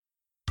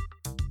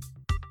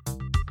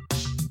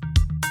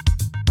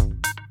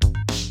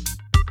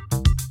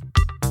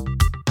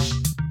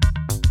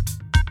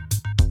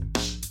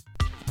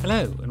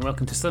Hello and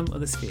welcome to Some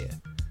Other Sphere,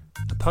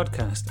 a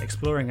podcast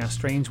exploring our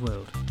strange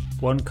world,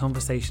 one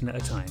conversation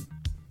at a time.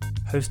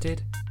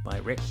 Hosted by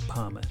Rick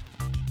Palmer.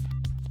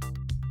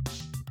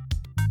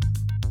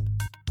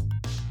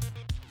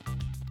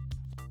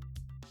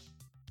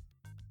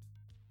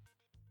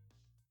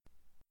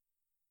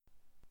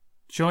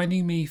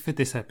 Joining me for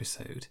this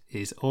episode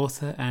is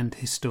author and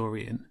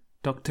historian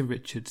Dr.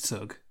 Richard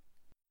Sugg.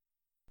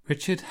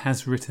 Richard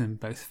has written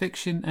both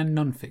fiction and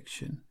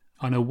non-fiction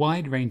on a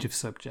wide range of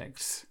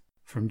subjects,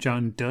 from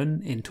John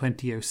Donne in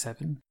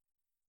 2007,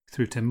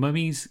 through to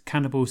Mummies,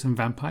 Cannibals and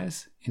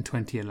Vampires in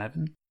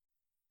 2011,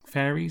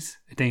 Fairies,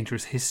 A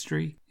Dangerous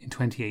History in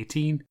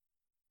 2018,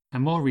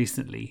 and more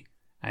recently,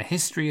 A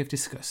History of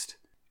Disgust,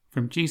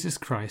 From Jesus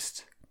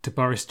Christ to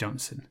Boris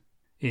Johnson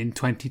in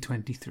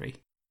 2023.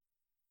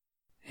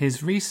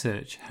 His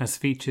research has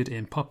featured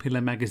in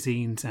popular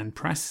magazines and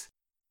press,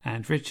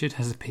 and Richard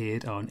has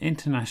appeared on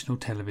international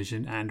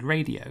television and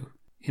radio,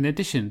 in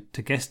addition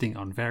to guesting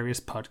on various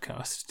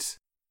podcasts.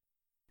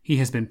 He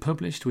has been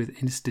published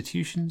with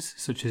institutions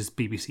such as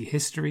BBC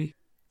History,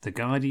 The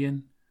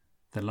Guardian,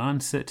 The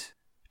Lancet,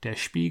 Der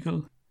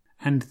Spiegel,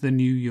 and The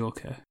New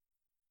Yorker.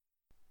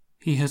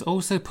 He has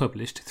also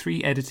published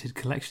 3 edited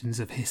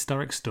collections of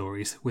historic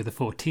stories with a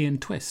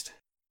Fortean twist: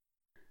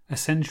 A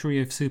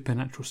Century of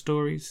Supernatural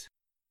Stories,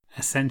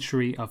 A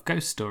Century of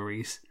Ghost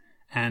Stories,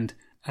 and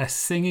A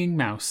Singing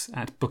Mouse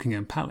at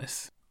Buckingham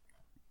Palace.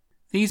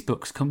 These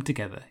books come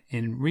together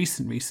in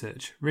recent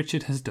research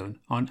Richard has done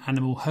on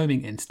animal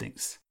homing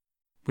instincts,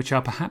 which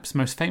are perhaps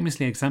most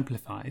famously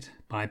exemplified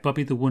by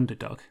Bobby the Wonder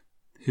Dog,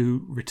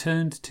 who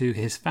returned to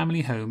his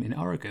family home in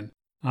Oregon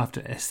after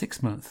a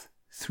 6-month,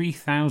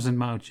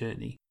 3,000-mile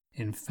journey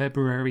in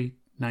February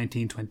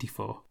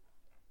 1924.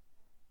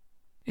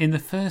 In the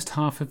first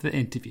half of the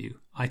interview,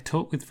 I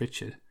talk with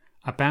Richard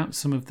about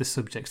some of the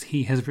subjects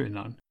he has written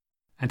on,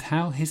 and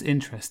how his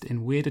interest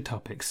in weirder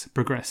topics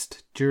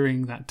progressed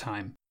during that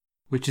time,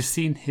 which has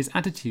seen his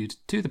attitude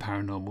to the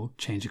paranormal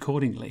change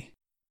accordingly.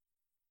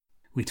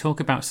 We talk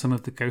about some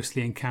of the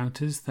ghostly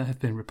encounters that have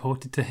been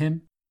reported to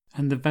him,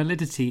 and the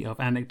validity of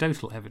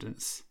anecdotal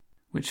evidence,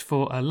 which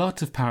for a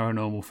lot of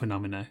paranormal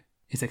phenomena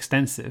is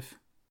extensive.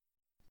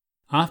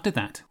 After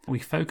that, we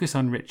focus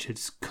on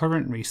Richard's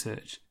current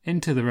research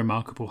into the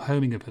remarkable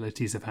homing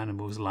abilities of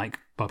animals like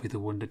Bobby the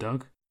Wonder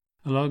Dog,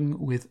 along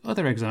with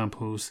other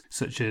examples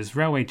such as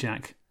Railway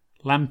Jack,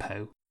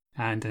 Lampo,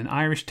 and an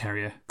Irish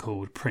Terrier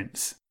called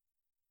Prince.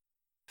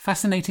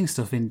 Fascinating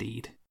stuff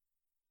indeed.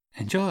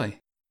 Enjoy!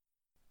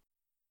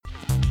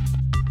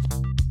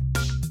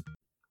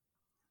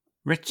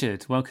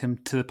 Richard, welcome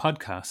to the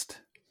podcast.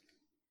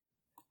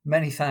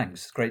 Many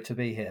thanks. Great to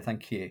be here.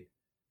 Thank you.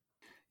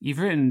 You've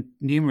written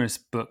numerous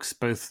books,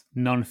 both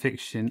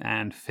non-fiction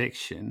and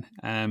fiction.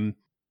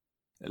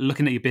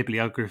 Looking at your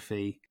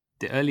bibliography,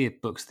 the earlier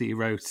books that you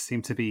wrote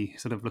seem to be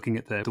sort of looking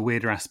at the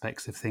weirder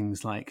aspects of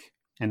things like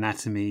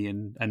anatomy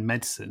and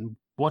medicine.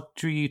 What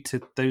drew you to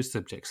those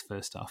subjects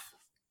first off?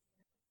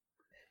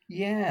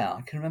 Yeah,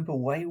 I can remember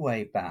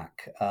way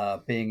back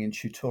being in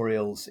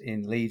tutorials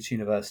in Leeds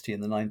University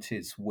in the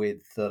 90s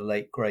with the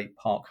late, great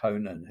Park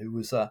Honan, who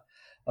was a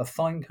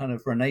fine kind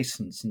of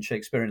Renaissance and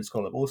Shakespearean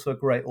scholar, but also a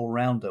great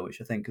all-rounder, which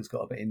I think has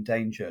got a bit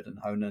endangered. And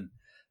Honan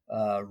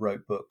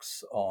wrote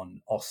books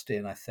on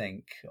Austen, I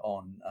think,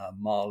 on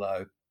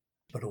Marlowe,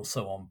 but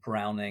also on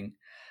Browning.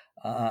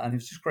 And he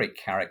was just a great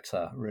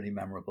character, really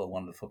memorable,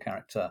 wonderful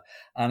character.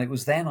 And it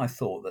was then I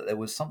thought that there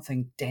was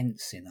something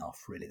dense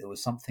enough, really. There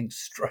was something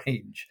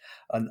strange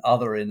and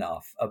other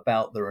enough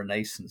about the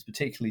Renaissance,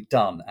 particularly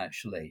Donne,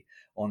 actually,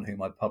 on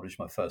whom I published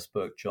my first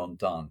book, John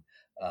Donne,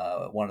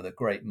 one of the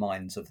great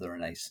minds of the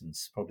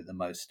Renaissance, probably the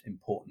most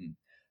important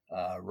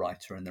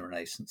writer in the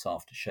Renaissance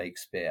after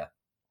Shakespeare.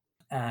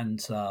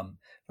 And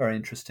very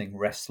interesting,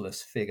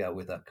 restless figure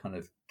with a kind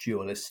of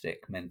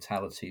dualistic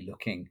mentality,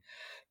 looking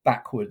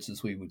backwards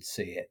as we would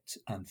see it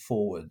and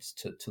forwards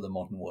to the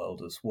modern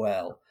world as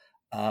well.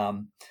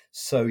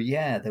 So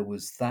yeah, there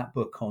was that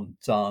book on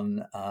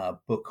Donne,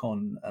 book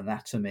on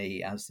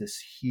anatomy as this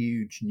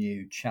huge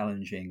new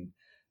challenging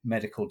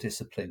medical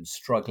discipline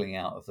struggling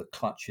out of the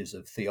clutches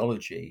of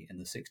theology in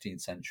the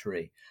 16th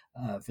century,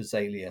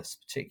 Vesalius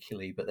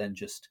particularly, but then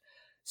just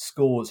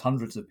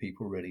hundreds of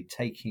people really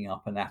taking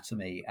up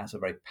anatomy as a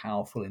very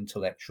powerful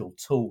intellectual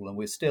tool. And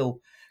we're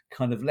still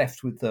kind of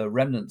left with the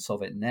remnants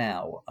of it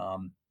now.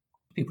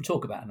 People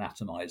talk about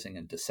anatomizing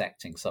and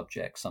dissecting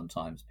subjects.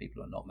 Sometimes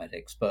people are not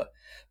medics, but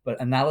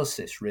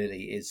analysis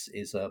really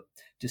is a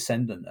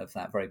descendant of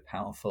that very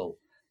powerful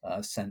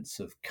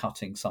sense of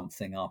cutting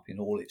something up in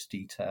all its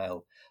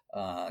detail,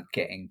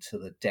 getting to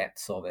the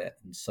depths of it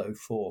and so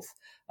forth.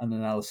 And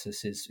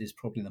analysis is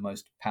probably the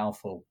most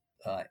powerful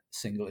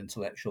single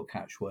intellectual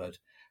catchword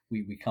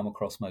we come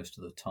across most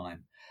of the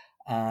time.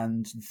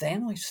 And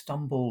then I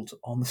stumbled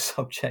on the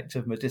subject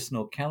of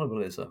medicinal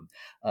cannibalism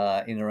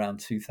in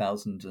around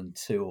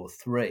 2002 or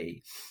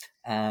 3,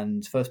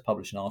 and first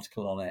published an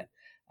article on it,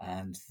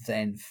 and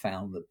then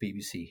found that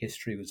BBC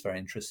History was very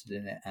interested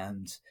in it.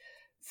 And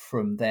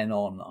from then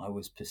on, I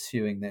was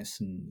pursuing this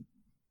and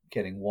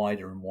getting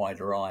wider and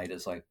wider-eyed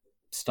as I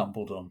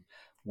stumbled on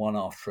one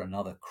after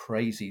another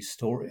crazy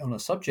story on a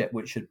subject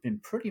which had been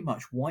pretty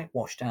much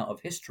whitewashed out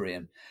of history,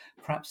 and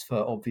perhaps for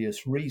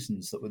obvious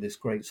reasons, that with this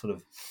great sort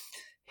of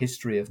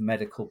history of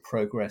medical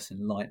progress,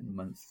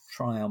 enlightenment,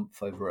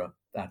 triumph over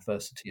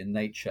adversity in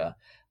nature,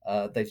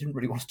 they didn't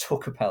really want to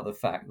talk about the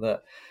fact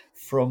that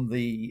from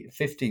the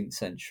 15th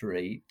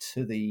century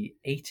to the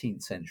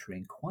 18th century,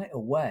 and quite a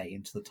way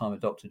into the time of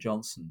Dr.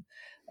 Johnson,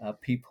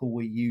 people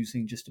were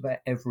using just about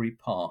every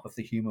part of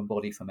the human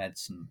body for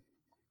medicine,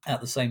 at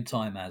the same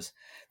time as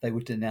they were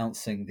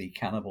denouncing the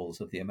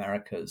cannibals of the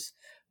Americas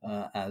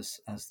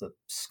as the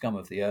scum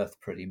of the earth,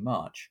 pretty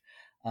much.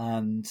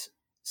 And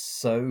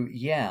so,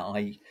 yeah,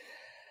 I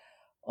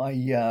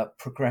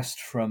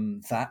progressed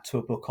from that to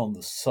a book on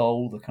the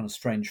soul, the kind of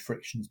strange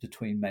frictions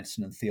between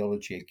medicine and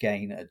theology,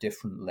 again at a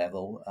different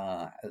level.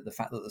 The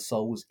fact that the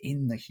soul was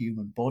in the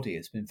human body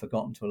has been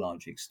forgotten to a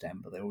large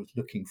extent, but they're always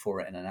looking for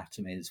it in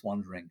anatomies,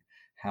 wondering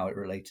how it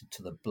related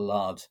to the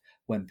blood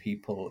when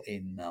people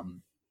in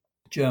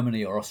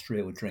Germany or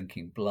Austria were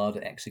drinking blood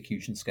at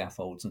execution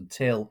scaffolds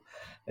until,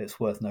 it's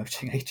worth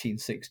noting,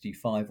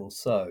 1865 or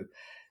so,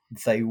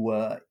 they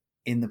were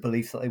in the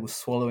belief that they were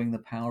swallowing the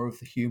power of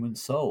the human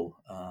soul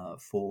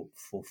for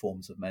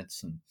forms of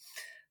medicine.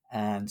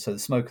 And so The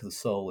Smoke of the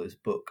Soul is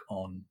a book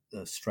on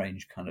a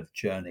strange kind of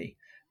journey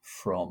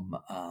from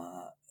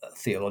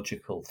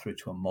theological through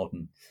to a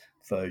modern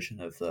version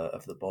of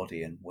the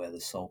body, and where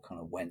the soul kind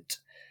of went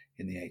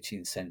in the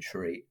 18th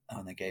century,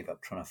 and they gave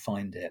up trying to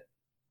find it.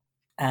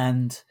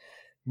 And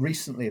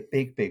recently, a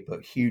big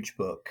book, huge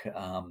book,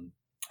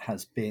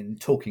 has been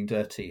Talking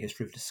Dirty,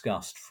 History of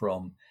Disgust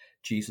from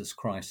Jesus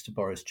Christ to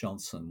Boris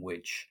Johnson,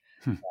 which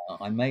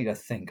I made,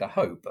 I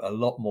hope, a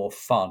lot more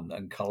fun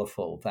and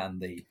colourful than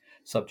the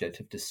subject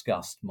of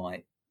disgust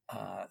might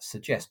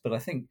suggest. But I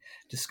think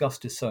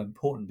disgust is so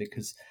important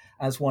because,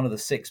 as one of the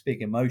 6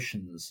 big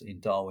emotions in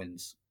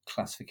Darwin's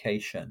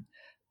classification,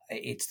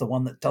 it's the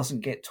one that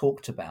doesn't get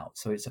talked about.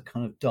 So it's a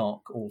kind of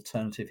dark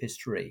alternative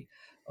history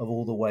of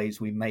all the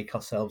ways we make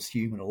ourselves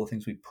human, all the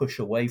things we push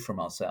away from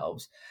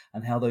ourselves,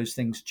 and how those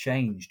things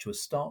change to a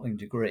startling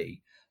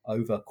degree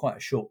over quite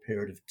a short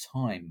period of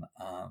time.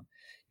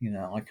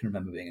 I can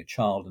remember being a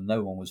child and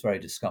no one was very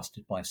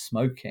disgusted by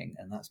smoking,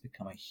 and that's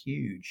become a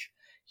huge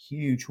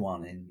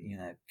one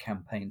in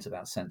campaigns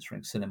about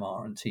censoring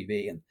cinema and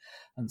TV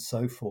and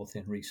so forth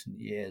in recent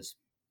years.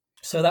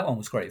 So that one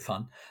was great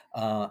fun,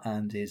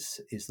 and is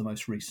the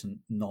most recent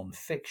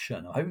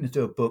non-fiction. I'm hoping to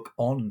do a book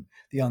on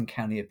the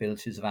uncanny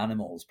abilities of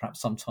animals,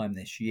 perhaps sometime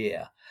this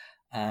year.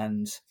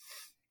 And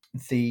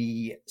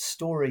the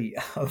story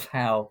of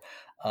how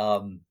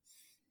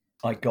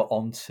I got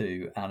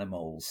onto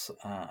animals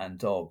and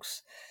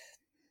dogs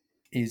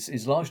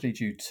is largely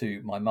due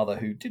to my mother,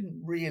 who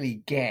didn't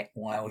really get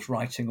why I was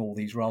writing all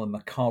these rather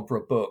macabre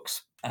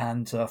books.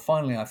 And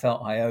finally, I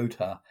felt I owed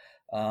her.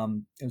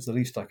 It was the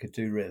least I could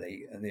do,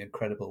 really, and the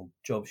incredible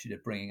job she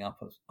did bringing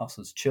up us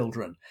as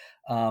children,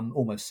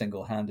 almost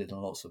single-handed in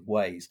lots of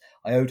ways.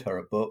 I owed her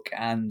a book,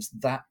 and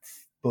that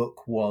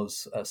book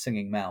was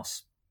Singing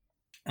Mouse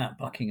at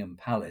Buckingham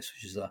Palace,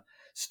 which is a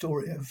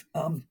story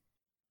of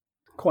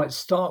quite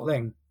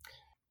startling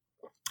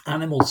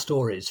animal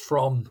stories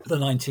from the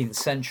 19th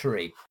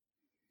century.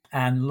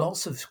 And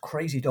lots of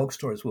crazy dog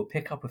stories. We'll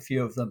pick up a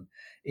few of them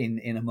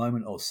in a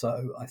moment or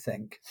so, I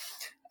think.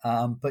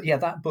 But yeah,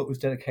 that book was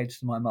dedicated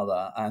to my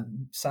mother,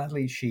 and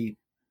sadly she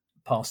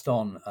passed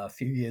on a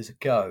few years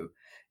ago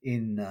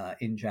in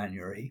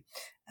January.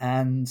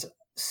 And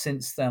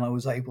since then, I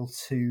was able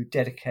to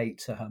dedicate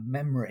to her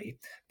memory,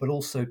 but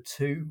also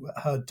to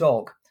her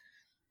dog,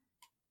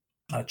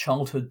 a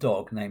childhood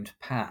dog named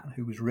Pat,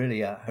 who was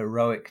really a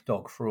heroic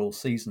dog for all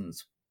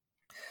seasons.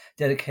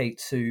 Dedicate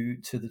to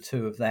the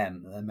two of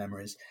them, their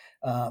memories,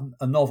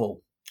 a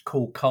novel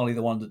called Carly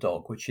the Wonder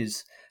Dog, which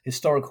is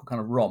historical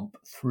kind of romp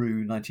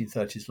through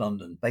 1930s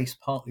London, based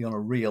partly on a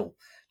real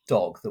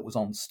dog that was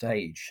on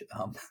stage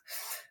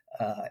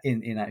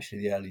in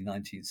actually the early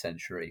 19th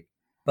century.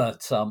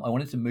 But I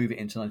wanted to move it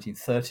into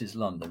 1930s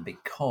London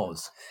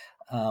because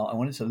I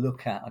wanted to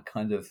look at a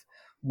kind of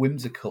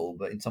whimsical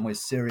but in some ways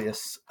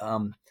serious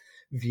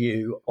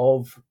view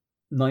of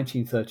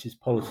 1930s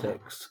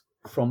politics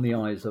from the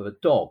eyes of a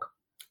dog.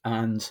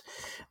 And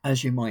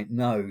as you might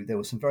know, there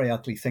were some very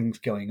ugly things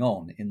going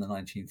on in the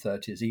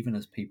 1930s, even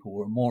as people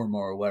were more and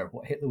more aware of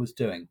what Hitler was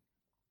doing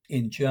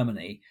in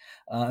Germany.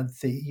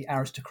 The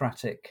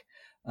aristocratic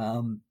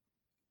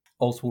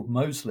Oswald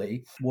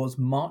Mosley was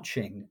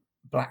marching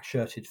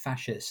black-shirted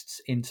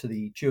fascists into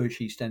the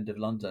Jewish East End of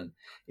London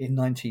in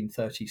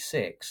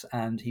 1936,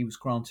 and he was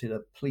granted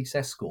a police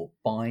escort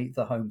by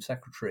the Home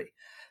Secretary.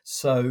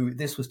 So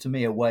this was, to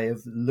me, a way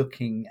of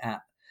looking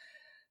at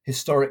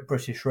historic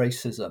British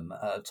racism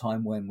at a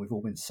time when we've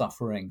all been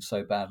suffering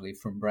so badly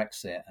from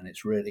Brexit, and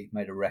it's really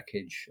made a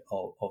wreckage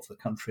of the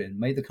country and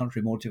made the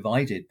country more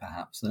divided,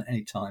 perhaps, than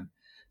any time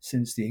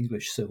since the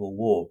English Civil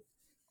War.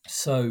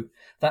 So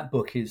that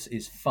book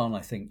is fun,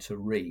 I think, to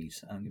read,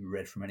 and can be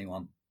read from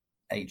anyone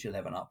age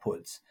 11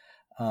 upwards,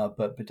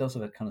 but it does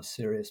have a kind of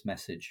serious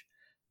message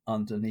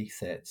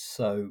underneath it.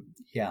 So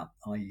yeah,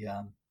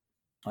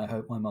 I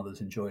hope my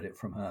mother's enjoyed it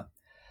from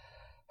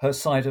her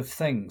side of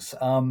things.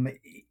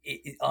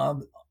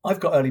 I've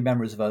got early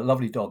memories of a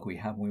lovely dog we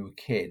had when we were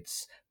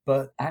kids,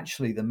 but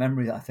actually the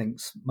memory that I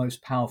think's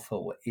most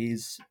powerful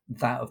is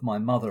that of my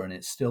mother, and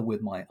it's still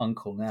with my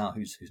uncle now,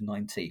 who's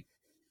 90,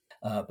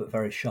 but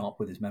very sharp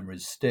with his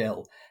memories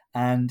still.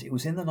 And it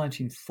was in the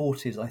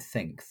 1940s, I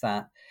think,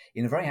 that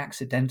in a very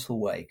accidental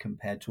way,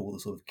 compared to all the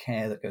sort of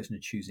care that goes into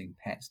choosing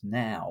pets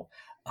now,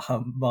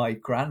 my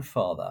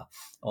grandfather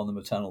on the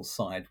maternal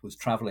side was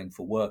traveling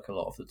for work a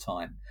lot of the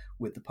time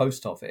with the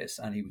post office,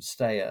 and he would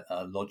stay at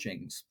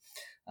lodgings.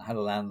 I had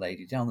a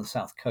landlady down the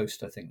south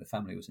coast. I think the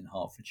family was in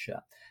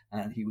Hertfordshire,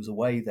 and he was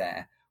away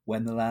there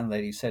when the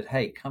landlady said,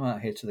 "Hey, come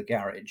out here to the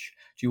garage.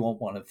 Do you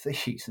want one of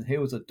these?" And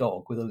here was a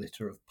dog with a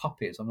litter of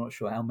puppies. I'm not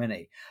sure how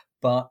many,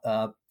 but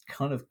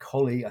kind of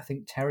collie, I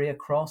think terrier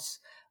cross.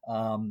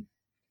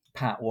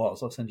 Pat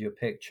was. I'll send you a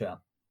picture.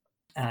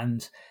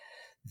 And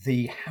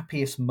the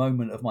happiest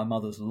moment of my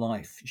mother's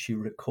life, she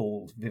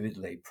recalled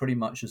vividly, pretty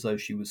much as though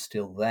she was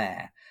still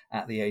there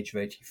at the age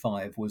of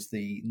 85, was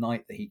the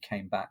night that he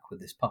came back with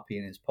this puppy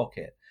in his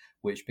pocket,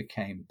 which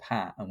became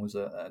Pat and was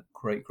a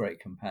great, great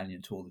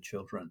companion to all the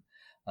children.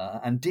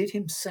 And did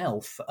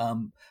himself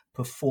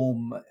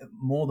perform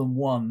more than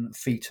one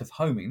feat of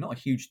homing, not a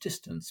huge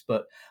distance,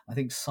 but I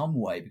think some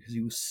way, because he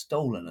was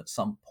stolen at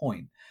some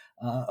point,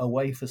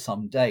 away for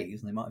some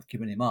days, and they might have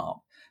given him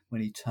up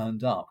when he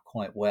turned up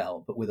quite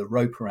well, but with a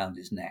rope around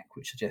his neck,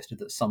 which suggested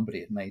that somebody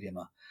had made him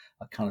a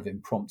kind of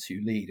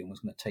impromptu lead and was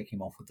going to take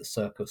him off with the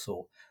circus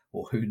or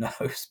who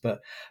knows.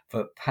 But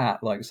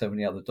Pat, like so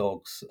many other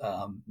dogs,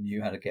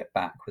 knew how to get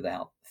back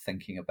without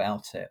thinking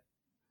about it.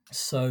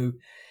 So,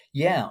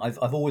 yeah,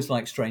 I've always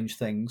liked strange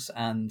things,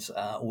 and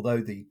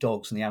although the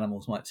dogs and the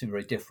animals might seem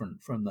very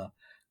different from the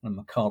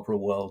macabre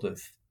world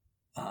of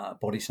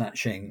body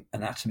snatching,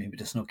 anatomy,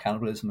 medicinal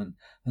cannibalism,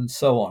 and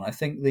so on, I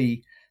think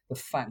the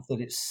fact that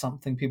it's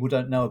something people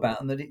don't know about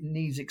and that it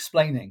needs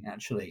explaining,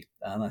 actually,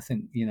 and I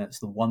think it's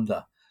the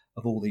wonder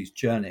of all these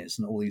journeys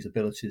and all these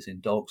abilities in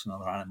dogs and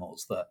other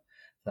animals that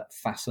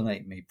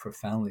fascinate me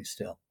profoundly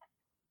still.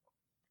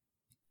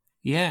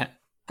 Yeah,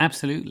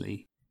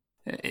 absolutely.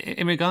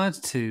 In regards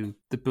to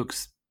the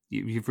books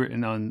you've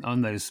written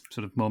on those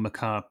sort of more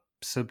macabre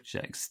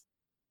subjects,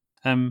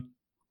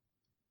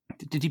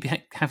 did you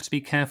have to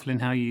be careful in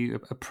how you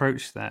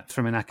approach that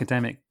from an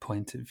academic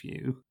point of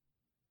view,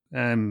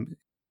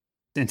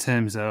 in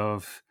terms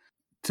of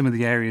some of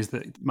the areas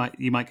that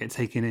you might get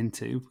taken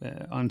into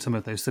on some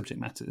of those subject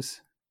matters?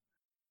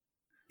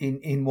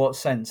 In what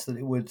sense? That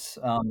it would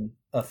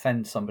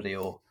offend somebody,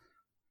 or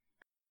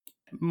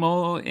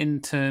more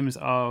in terms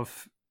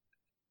of,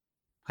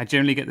 I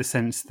generally get the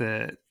sense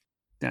that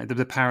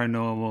the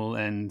paranormal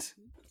and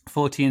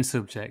Fortean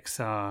subjects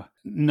are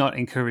not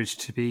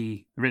encouraged to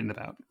be written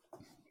about.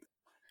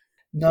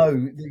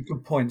 no,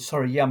 good point.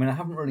 Sorry, yeah, I mean, I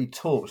haven't really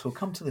talked. We'll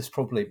come to this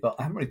probably, but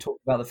I haven't really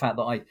talked about the fact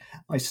that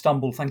I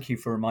stumbled. Thank you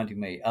for reminding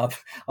me.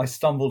 I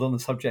stumbled on the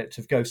subject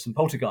of ghosts and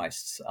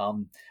poltergeists,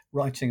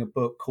 writing a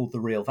book called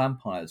The Real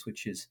Vampires,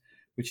 which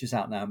is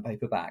out now in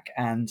paperback.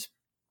 And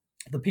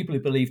the people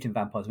who believed in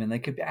vampires, I mean, they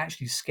could be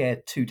actually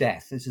scared to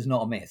death. This is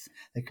not a myth.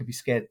 They could be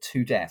scared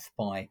to death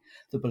by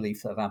the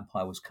belief that a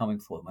vampire was coming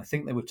for them. I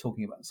think they were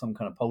talking about some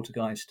kind of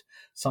poltergeist,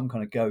 some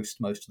kind of ghost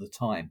most of the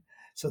time.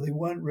 So they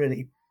weren't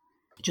really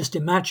just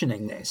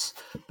imagining this,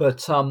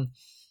 but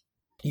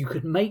you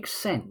could make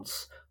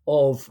sense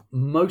of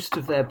most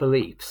of their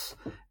beliefs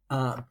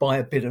by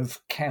a bit of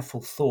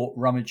careful thought,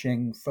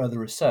 rummaging, further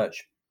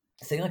research.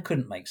 The thing I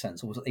couldn't make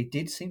sense of was that they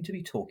did seem to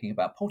be talking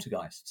about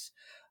poltergeists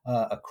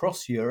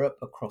across Europe,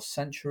 across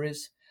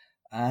centuries.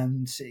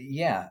 And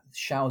yeah,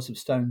 showers of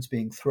stones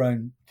being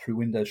thrown through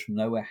windows from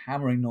nowhere,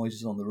 hammering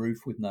noises on the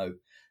roof with no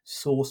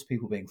source,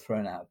 people being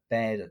thrown out of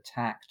bed,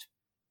 attacked,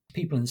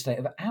 people in a state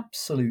of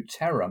absolute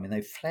terror. I mean, they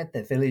fled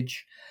their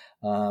village,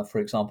 for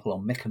example,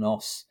 on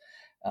Mykonos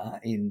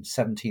in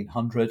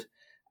 1700.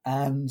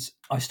 And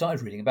I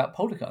started reading about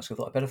poltergeists. I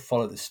thought I'd better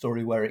follow this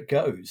story where it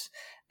goes.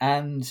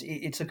 And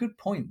it's a good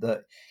point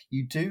that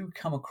you do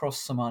come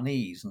across some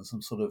unease and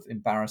some sort of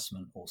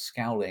embarrassment or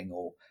scowling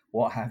or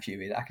what have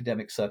you in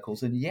academic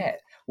circles. And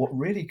yet, what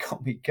really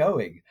got me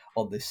going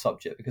on this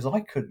subject, because I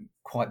couldn't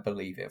quite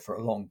believe it for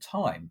a long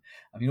time.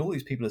 I mean, all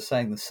these people are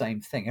saying the same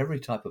thing, every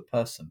type of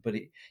person, but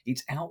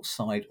it's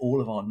outside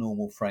all of our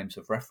normal frames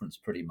of reference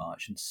pretty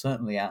much, and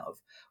certainly out of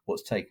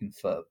what's taken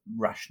for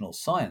rational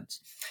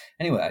science.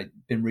 Anyway, I'd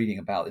been reading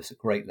about this at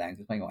great length. It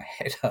was making my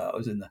head hurt. I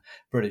was in the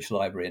British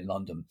Library in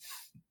London,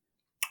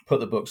 put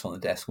the books on the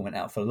desk and went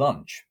out for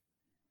lunch.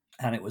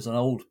 And it was an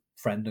old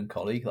friend and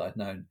colleague that I'd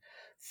known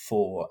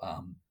for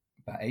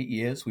about 8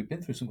 years. We'd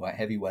been through some quite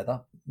heavy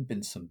weather,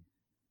 been some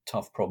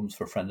tough problems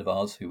for a friend of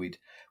ours who we'd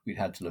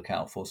had to look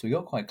out for. So we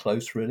got quite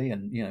close, really,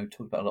 and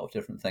talked about a lot of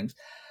different things.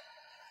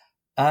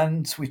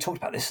 And we talked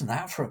about this and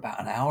that for about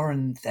an hour,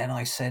 and then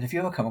I said, "Have you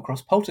ever come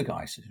across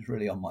poltergeist?" It was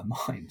really on my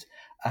mind.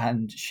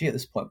 And she at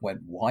this point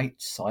went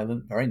white,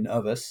 silent, very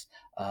nervous,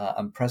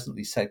 and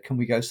presently said, "Can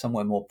we go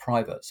somewhere more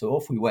private?" So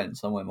off we went,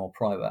 somewhere more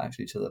private,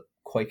 actually to the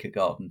Quaker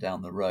Garden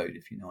down the road,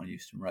 if you know, on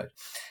Euston Road.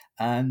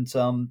 And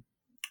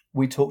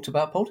we talked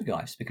about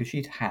poltergeist because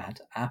she'd had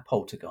a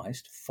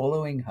poltergeist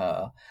following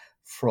her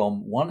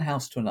from one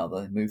house to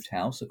another. They moved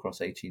house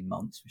across 18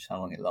 months, which is how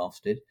long it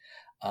lasted.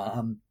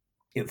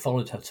 It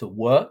followed her to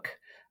work.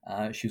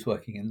 She was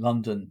working in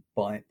London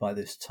by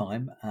this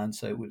time, and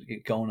so it would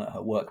go on at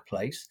her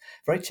workplace.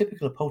 Very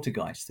typical of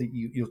poltergeist that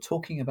you're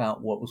talking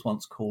about what was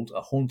once called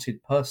a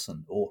haunted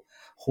person or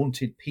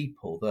haunted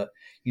people, that,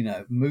 you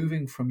know,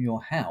 moving from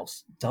your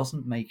house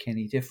doesn't make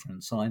any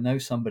difference. And I know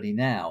somebody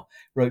now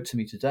wrote to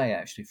me today,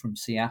 actually, from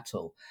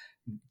Seattle,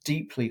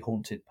 deeply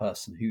haunted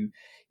person who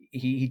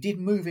he did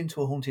move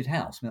into a haunted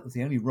house. I mean, that was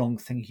the only wrong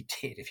thing he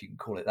did, if you can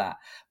call it that.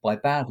 By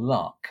bad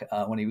luck,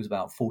 when he was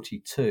about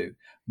 42,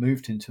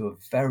 moved into a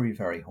very,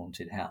 very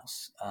haunted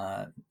house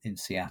in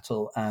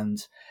Seattle,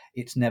 and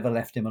it's never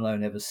left him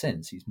alone ever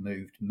since. He's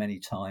moved many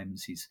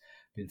times. He's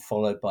been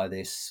followed by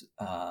this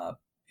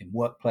in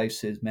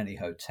workplaces, many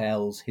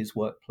hotels, his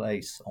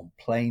workplace, on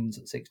planes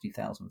at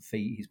 60,000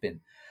 feet. He's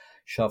been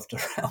shoved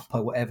around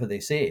by whatever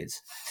this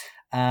is.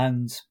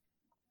 And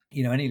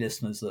you know, any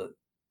listeners that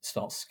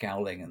start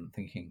scowling and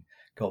thinking,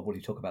 God, will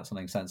you talk about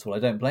something sensible? I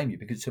don't blame you,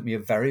 because it took me a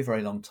very,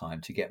 very long time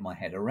to get my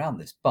head around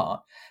this.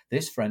 But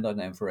this friend I've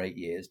known for 8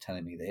 years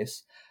telling me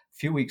this, a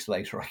few weeks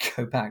later, I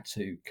go back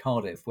to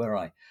Cardiff, where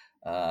I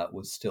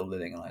was still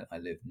living, and I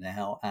live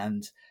now,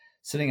 and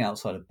sitting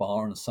outside a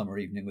bar on a summer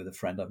evening with a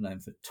friend I've known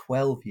for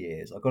 12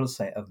 years. I've got to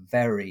say, a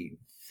very,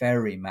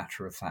 very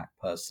matter-of-fact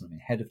person. I mean,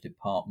 head of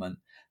department,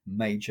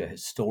 major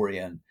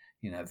historian,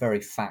 you know, very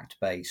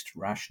fact-based,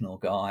 rational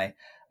guy.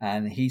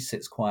 And he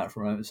sits quiet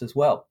for a moment and says,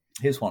 well,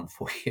 here's one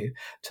for you.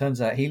 Turns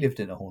out he lived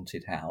in a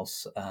haunted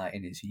house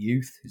in his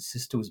youth. His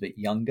sister was a bit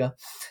younger,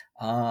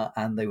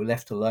 and they were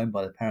left alone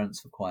by the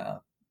parents for quite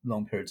a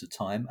long periods of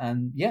time.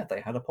 And yeah,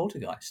 they had a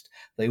poltergeist.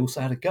 They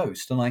also had a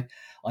ghost. And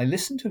I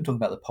listened to him talking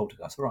about the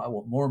poltergeist. All right, I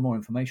want more and more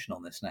information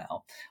on this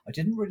now. I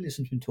didn't really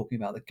listen to him talking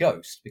about the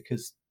ghost,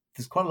 because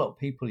there's quite a lot of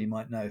people you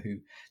might know who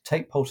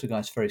take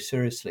poltergeist very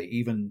seriously,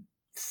 even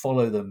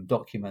follow them,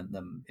 document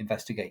them,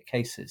 investigate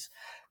cases.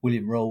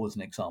 William Roll was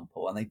an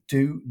example, and they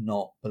do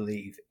not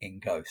believe in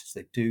ghosts.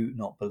 They do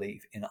not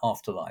believe in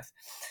afterlife.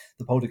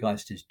 The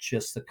poltergeist is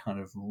just the kind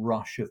of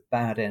rush of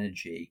bad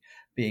energy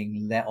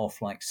being let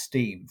off like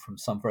steam from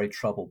some very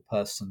troubled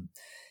person,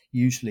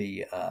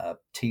 usually a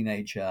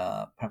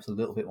teenager, perhaps a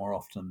little bit more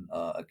often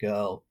a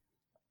girl.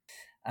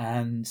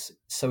 And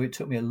so it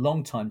took me a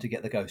long time to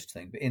get the ghost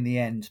thing, but in the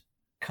end,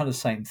 kind of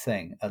same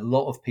thing. A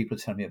lot of people are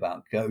telling me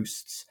about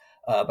ghosts,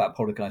 about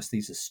poltergeists.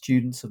 These are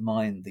students of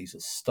mine. These are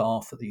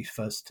staff at the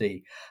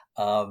university.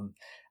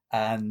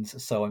 And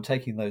so I'm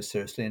taking those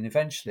seriously. And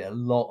eventually a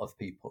lot of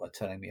people are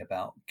telling me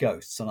about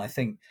ghosts. And I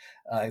think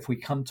if we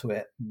come to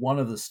it, one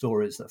of the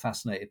stories that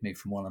fascinated me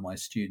from one of my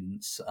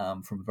students,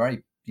 from a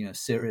very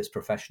serious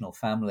professional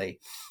family,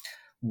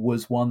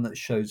 was one that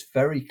shows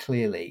very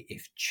clearly,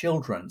 if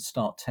children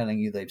start telling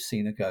you they've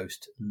seen a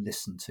ghost,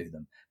 listen to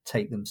them,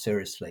 take them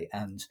seriously.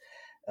 And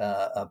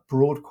a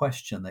broad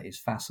question that is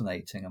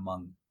fascinating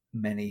among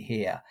many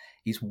here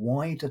is,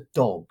 why do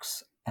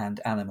dogs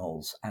and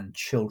animals and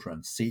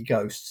children see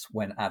ghosts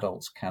when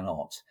adults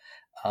cannot?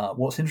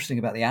 What's interesting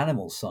about the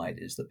animal side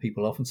is that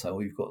people often say, "Oh,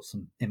 you've got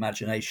some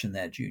imagination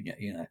there, Junior.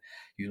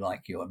 You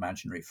like your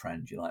imaginary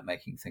friend. You like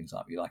making things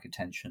up. You like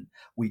attention."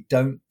 We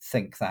don't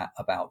think that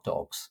about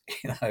dogs.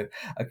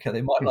 Okay,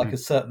 they might like a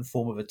certain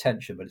form of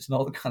attention, but it's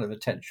not the kind of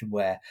attention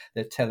where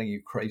they're telling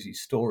you crazy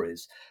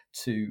stories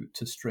to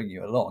string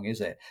you along, is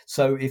it?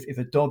 So if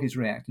a dog is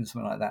reacting to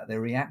something like that, they're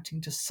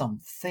reacting to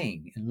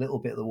something in a little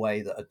bit the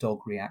way that a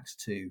dog reacts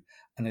to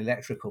an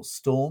electrical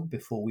storm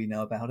before we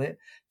know about it,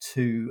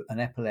 to an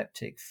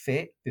epileptic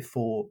fit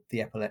before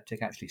the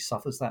epileptic actually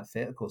suffers that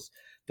fit. Of course,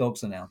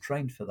 dogs are now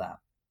trained for that.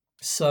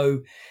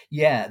 So,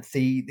 yeah,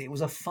 it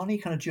was a funny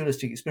kind of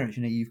dualistic experience.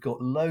 You've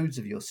got loads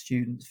of your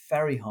students,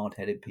 very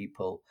hard-headed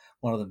people.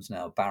 One of them's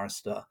now a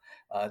barrister,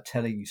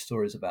 telling you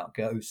stories about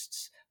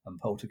ghosts and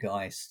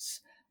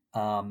poltergeists.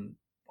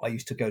 I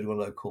used to go to a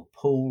local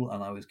pool,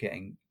 and I was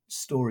getting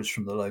stories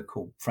from the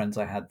local friends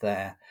I had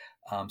there,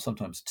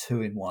 sometimes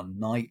 2 in one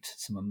night.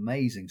 Some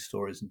amazing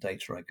stories and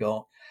data I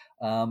got.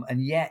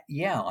 And yet,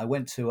 I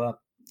went to a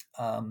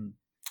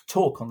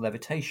talk on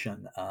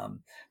levitation.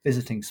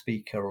 Visiting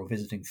speaker or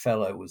visiting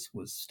fellow was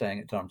staying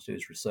at Durham to do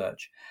his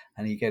research,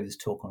 and he gave this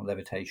talk on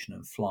levitation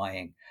and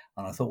flying.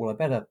 And I thought, well, I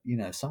better,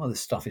 some of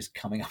this stuff is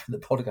coming up in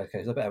the podcast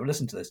case. I better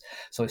listen to this.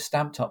 So I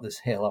stamped up this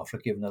hill after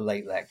giving a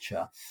late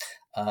lecture.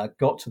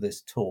 Got to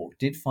this talk,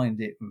 did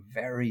find it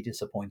very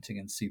disappointing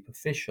and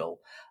superficial,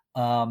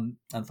 and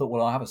thought,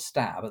 well, I'll have a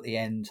stab at the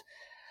end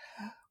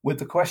with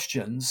the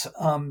questions.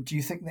 Do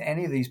you think that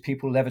any of these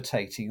people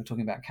levitating, you're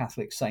talking about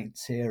Catholic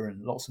saints here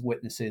and lots of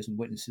witnesses, and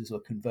witnesses were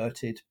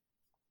converted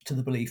to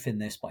the belief in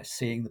this by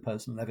seeing the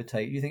person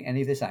levitate, do you think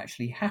any of this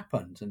actually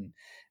happened? And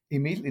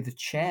immediately the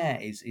chair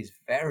is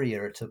very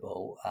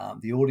irritable.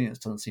 The audience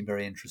doesn't seem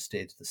very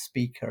interested. The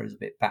speaker is a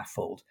bit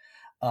baffled.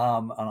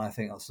 And I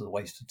think that's a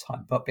waste of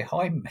time. But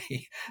behind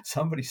me,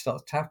 somebody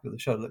starts tapping at the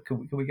shoulder. Look,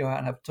 can we go out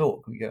and have a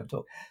talk? Can we go and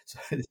talk? So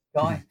this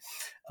guy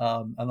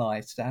and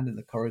I stand in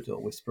the corridor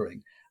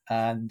whispering,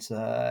 and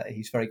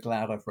he's very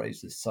glad I've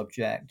raised this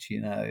subject.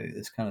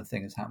 This kind of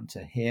thing has happened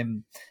to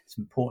him. It's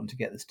important to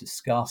get this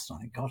discussed. And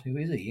I think, God, who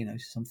is he?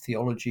 Some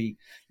theology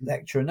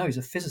lecturer. No, he's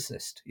a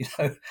physicist.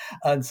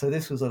 And so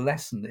this was a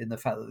lesson in the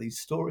fact that these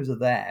stories are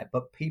there,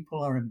 but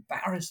people are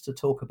embarrassed to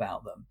talk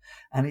about them.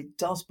 And it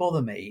does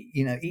bother me,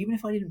 even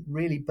if I didn't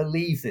really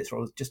believe this or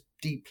I was just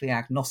deeply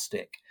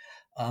agnostic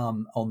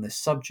on this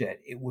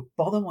subject, it would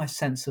bother my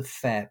sense of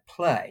fair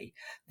play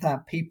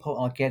that people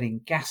are getting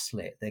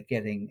gaslit, they're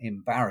getting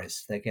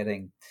embarrassed, they're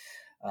getting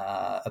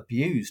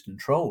abused and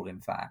trolled,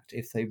 in fact,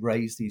 if they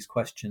raise these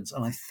questions.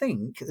 And I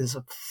think there's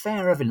a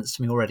fair evidence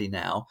to me already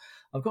now.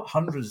 I've got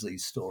hundreds of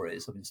these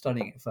stories. I've been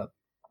studying it for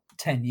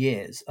 10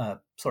 years,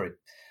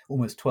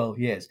 almost 12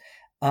 years.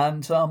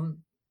 And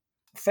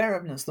fair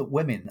evidence that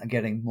women are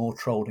getting more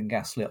trolled and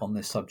gaslit on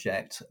this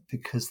subject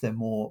because they're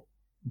more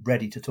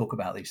ready to talk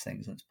about these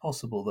things, and it's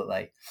possible that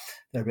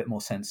they're a bit more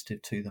sensitive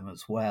to them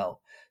as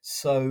well.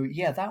 So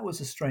yeah, that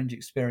was a strange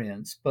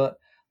experience. But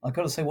I've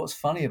got to say, what's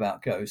funny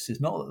about ghosts is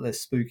not that they're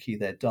spooky,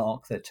 they're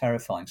dark, they're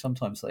terrifying.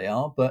 Sometimes they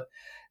are, but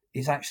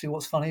it's actually,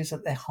 what's funny is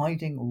that they're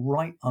hiding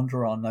right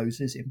under our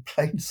noses in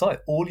plain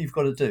sight. All you've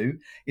got to do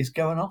is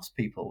go and ask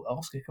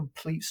a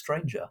complete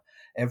stranger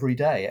every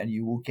day, and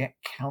you will get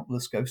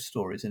countless ghost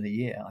stories in a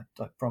year.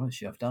 I promise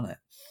you, I've done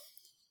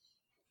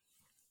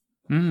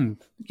it.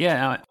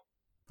 Yeah,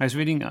 I was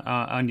reading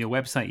on your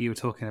website, you were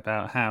talking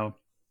about how,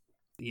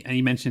 and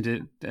you mentioned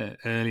it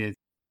earlier,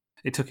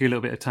 it took you a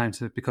little bit of time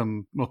to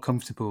become more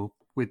comfortable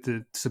with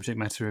the subject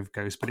matter of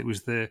ghosts, but it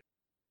was the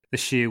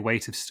sheer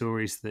weight of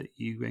stories that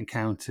you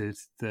encountered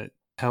that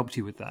helped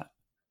you with that.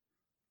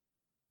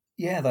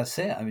 Yeah, that's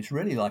it. I mean, it's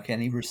really like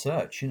any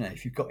research.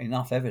 If you've got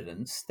enough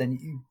evidence, then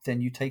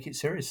you take it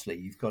seriously.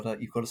 You've got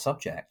a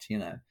subject.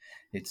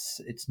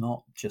 It's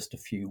not just a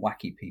few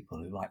wacky people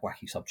who like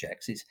wacky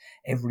subjects. It's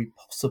every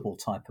possible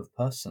type of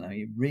person. I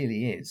mean, it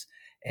really is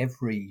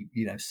every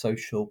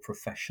social,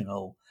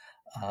 professional,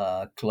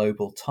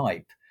 global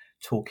type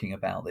talking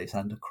about this,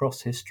 and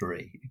across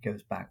history. It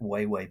goes back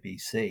way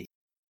BC.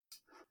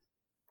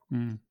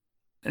 And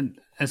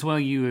as well,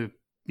 you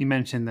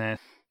mentioned there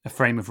a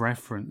frame of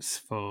reference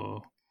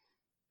for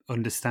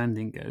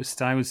understanding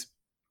ghosts. I was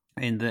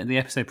in the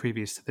episode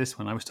previous to this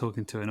one, I was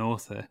talking to an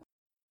author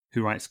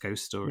who writes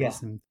ghost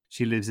stories, and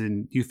she lives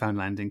in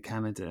Newfoundland in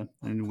Canada,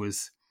 and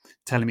was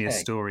telling me a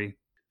story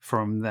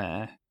from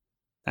there.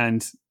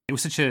 And it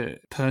was such a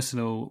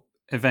personal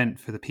event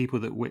for the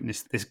people that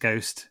witnessed this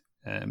ghost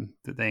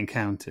that they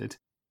encountered.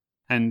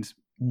 And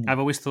I've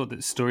always thought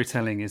that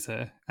storytelling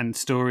and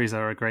stories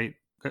are a great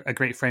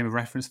frame of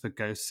reference for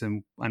ghosts,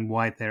 and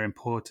why they're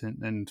important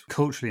and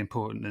culturally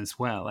important as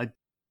well.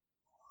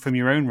 From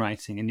your own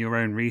writing and your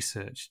own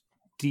research,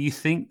 do you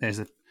think there's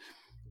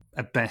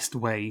a best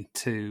way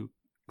to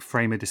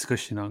frame a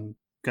discussion on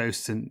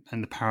ghosts and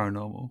the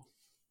paranormal?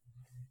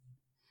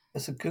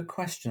 That's a good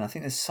question. I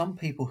think there's some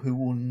people who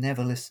will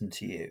never listen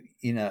to you,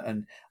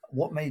 and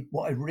what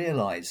I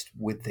realized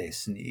with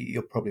this, and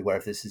you're probably aware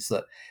of this, is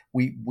that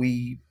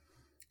we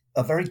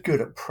are very good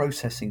at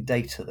processing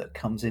data that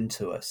comes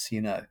into us,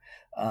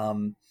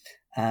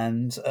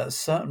 and at a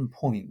certain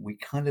point, we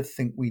kind of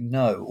think we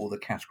know all the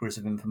categories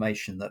of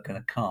information that are going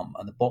to come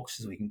and the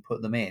boxes we can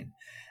put them in.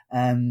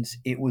 And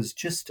it was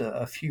just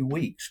a few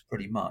weeks,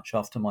 pretty much,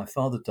 after my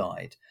father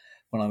died,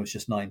 when I was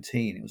just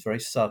 19. It was very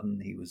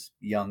sudden. He was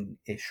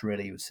young-ish,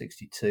 really. He was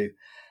 62.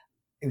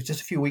 It was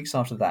just a few weeks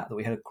after that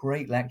we had a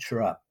great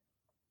lecturer,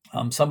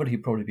 somebody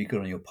who'd probably be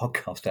good on your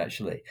podcast,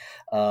 actually.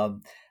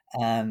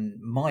 And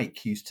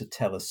Mike used to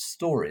tell us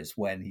stories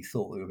when he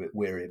thought we were a bit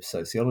weary of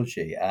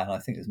sociology. And I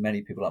think as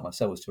many people like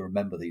myself was to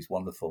remember these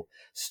wonderful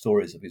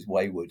stories of his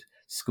wayward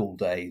school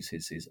days,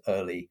 his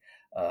early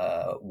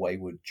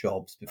wayward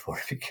jobs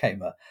before he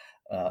became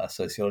a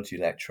sociology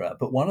lecturer.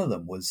 But one of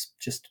them was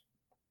just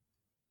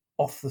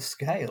off the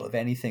scale of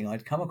anything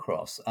I'd come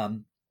across.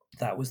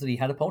 That was that he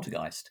had a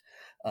poltergeist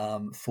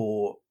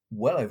for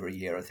well over a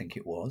year, I think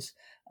it was.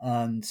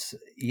 And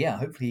yeah,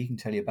 hopefully he can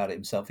tell you about it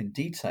himself in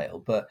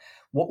detail. But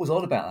what was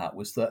odd about that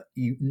was that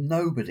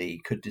nobody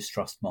could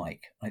distrust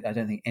Mike. I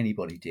don't think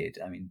anybody did.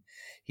 I mean,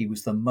 he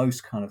was the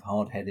most kind of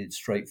hard-headed,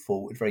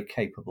 straightforward, very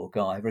capable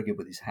guy, very good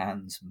with his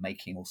hands,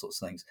 making all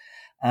sorts of things.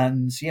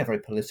 And yeah, very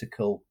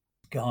political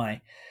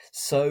guy.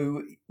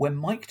 So when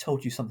Mike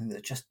told you something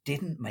that just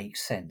didn't make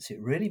sense, it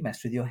really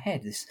messed with your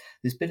head. This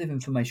bit of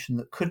information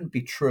that couldn't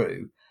be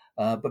true,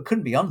 but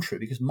couldn't be untrue,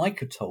 because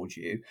Mike had told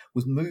you,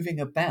 was moving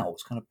about,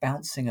 kind of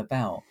bouncing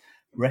about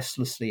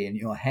restlessly in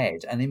your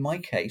head. And in my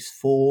case,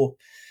 for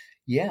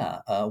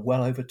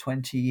well over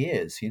 20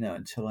 years,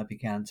 until I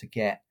began to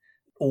get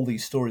all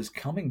these stories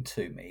coming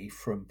to me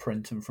from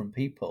print and from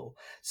people.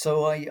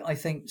 So I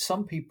think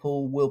some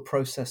people will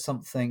process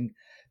something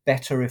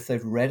better if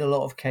they've read a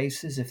lot of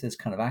cases, if there's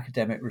kind of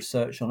academic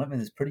research on it. I mean,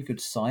 there's pretty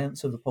good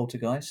science of the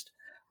poltergeist.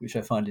 which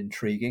I find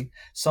intriguing.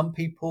 Some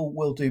people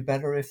will do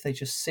better if they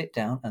just sit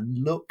down and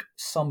look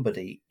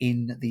somebody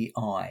in the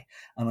eye.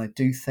 And I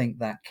do think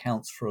that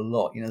counts for a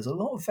lot. There's a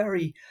lot of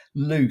very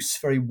loose,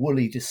 very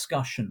woolly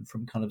discussion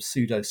from kind of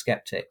pseudo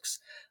skeptics.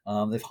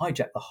 They've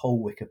hijacked the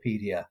whole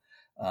Wikipedia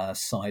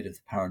side of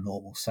the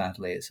paranormal,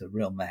 sadly. It's a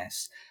real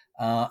mess.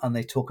 And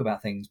they talk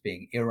about things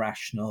being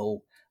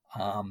irrational.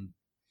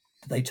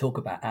 They talk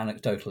about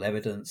anecdotal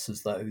evidence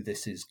as though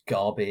this is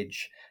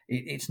garbage.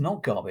 It's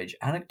not garbage.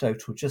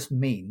 Anecdotal just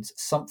means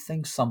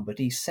something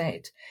somebody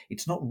said.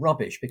 It's not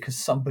rubbish because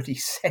somebody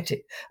said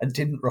it and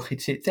didn't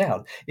write it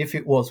down. If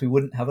it was, we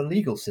wouldn't have a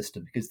legal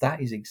system, because that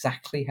is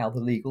exactly how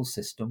the legal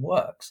system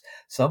works.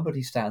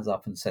 Somebody stands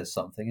up and says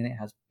something and it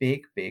has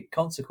big, big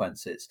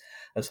consequences,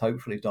 as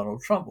hopefully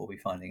Donald Trump will be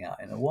finding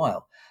out in a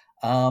while.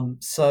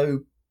 Some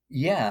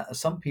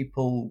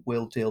people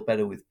will deal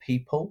better with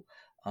people.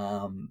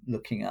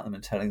 Looking at them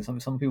and telling them something.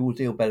 Some people will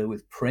deal better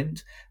with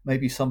print.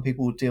 Maybe some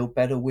people will deal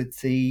better with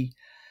the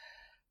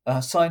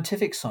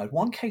scientific side.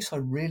 One case I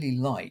really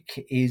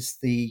like is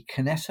the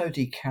Kineto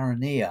di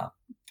Caronia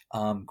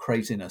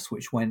craziness,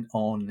 which went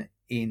on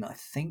in, I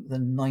think, the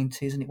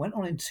 90s, and it went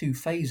on in two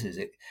phases.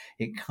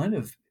 It kind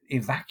of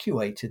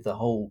evacuated the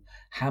whole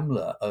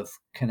hamlet of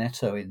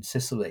Kineto in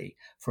Sicily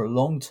for a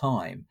long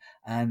time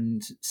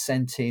and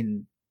sent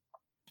in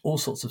all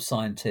sorts of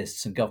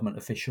scientists and government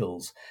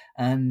officials.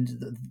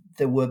 And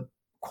there were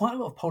quite a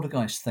lot of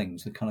poltergeist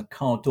things, with kind of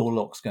car door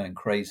locks going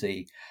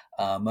crazy,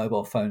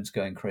 mobile phones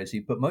going crazy,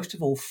 but most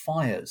of all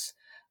fires.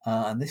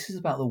 And this is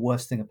about the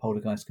worst thing a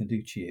poltergeist can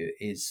do to you,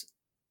 is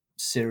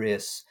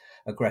serious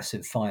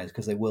aggressive fires,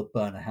 because they will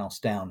burn a house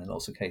down in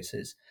lots of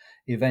cases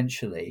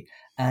eventually.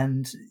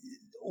 And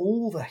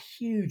all the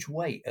huge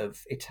weight of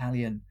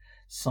Italian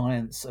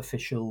science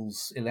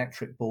officials,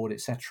 electric board,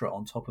 etc.,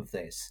 on top of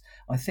this.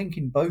 I think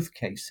in both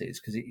cases,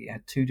 because it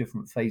had two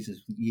different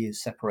phases with years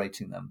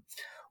separating them,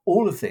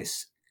 all of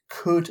this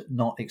could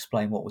not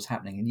explain what was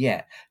happening. And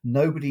yet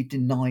nobody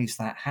denies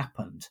that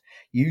happened.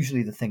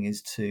 Usually the thing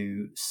is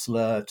to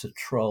slur, to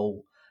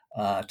troll,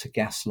 to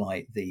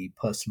gaslight the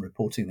person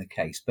reporting the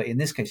case. But in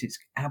this case, it's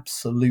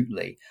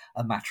absolutely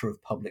a matter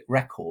of public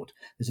record.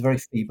 There's a very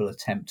feeble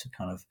attempt to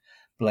kind of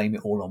blame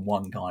it all on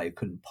one guy who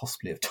couldn't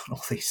possibly have done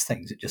all these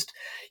things. It just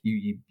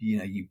you'd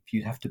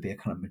have to be a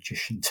kind of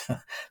magician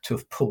to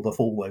have pulled off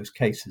all those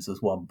cases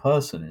as one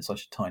person in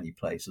such a tiny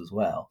place as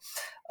well.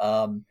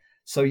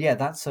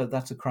 That's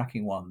a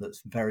cracking one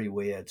that's very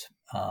weird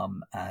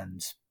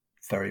and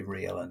very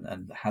real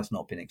and has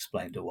not been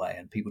explained away.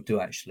 And people do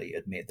actually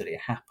admit that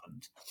it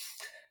happened.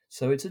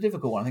 So it's a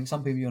difficult one. I think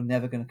some people you're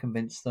never going to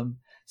convince them.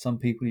 Some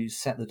people you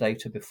set the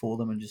data before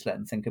them and just let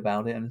them think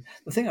about it. And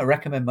the thing I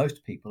recommend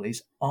most people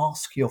is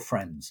ask your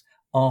friends,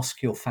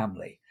 ask your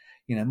family.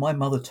 My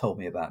mother told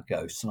me about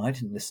ghosts, and I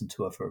didn't listen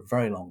to her for a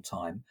very long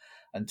time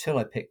until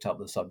I picked up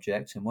the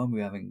subject. And when we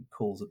were having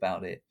calls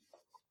about it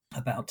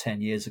about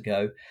 10 years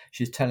ago,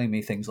 she's telling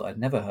me things that I'd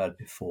never heard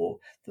before,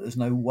 that there's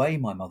no way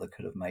my mother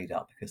could have made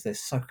up, because they're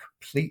so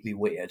completely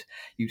weird.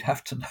 You'd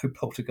have to know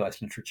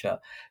poltergeist literature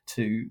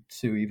to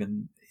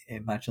even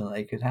imagine that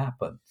they could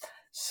happen.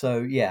 So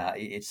yeah,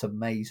 it's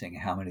amazing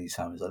how many of these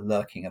phenomena are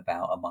lurking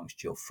about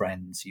amongst your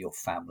friends, your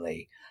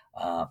family.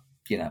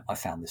 I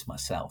found this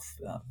myself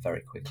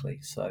very quickly.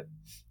 So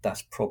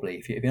that's probably,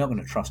 if you're not going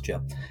to trust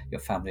your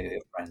family or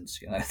your friends,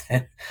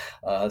 then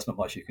there's not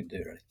much you can do,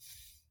 really.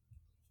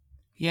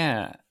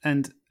 Yeah,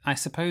 and I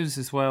suppose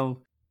as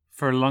well,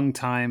 for a long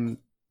time,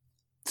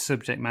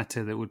 subject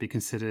matter that would be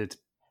considered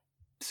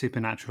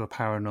supernatural or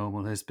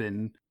paranormal has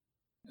been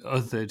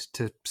othered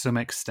to some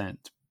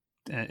extent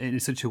in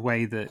such a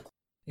way that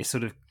it's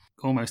sort of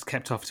almost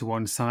kept off to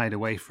one side,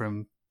 away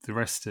from the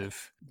rest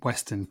of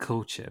Western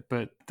culture.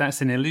 But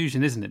that's an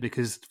illusion, isn't it?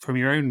 Because from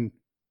your own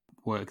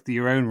work,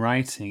 your own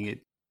writing,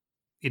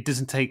 it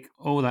doesn't take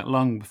all that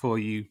long before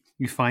you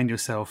find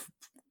yourself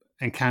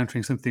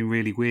encountering something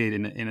really weird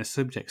in a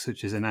subject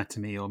such as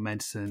anatomy or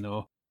medicine,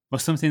 or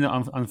something that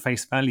on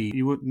face value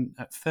you wouldn't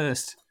at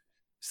first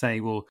say,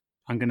 well,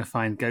 I'm going to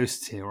find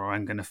ghosts here, or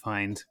I'm going to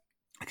find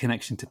a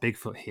connection to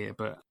Bigfoot here.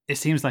 But it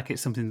seems like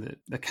it's something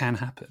that can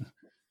happen.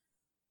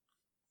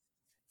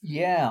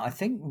 Yeah, I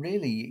think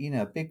really,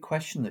 a big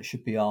question that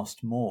should be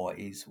asked more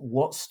is,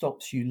 what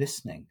stops you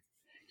listening?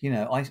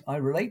 I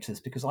relate to this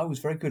because I was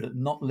very good at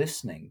not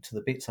listening to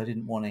the bits I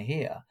didn't want to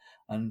hear.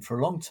 And for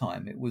a long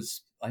time, I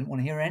didn't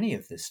want to hear any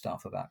of this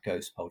stuff about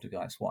ghosts,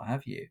 poltergeists, what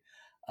have you.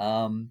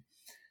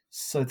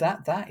 So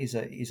that is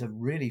a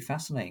really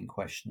fascinating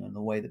question, and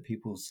the way that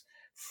people's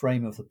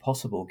frame of the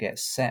possible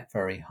gets set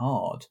very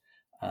hard.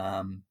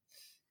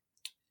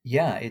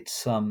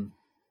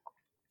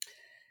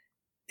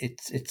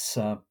 It's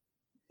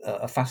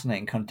a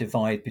fascinating kind of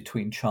divide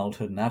between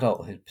childhood and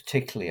adulthood,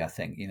 particularly. I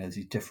think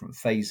these different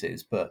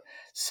phases, but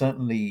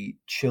certainly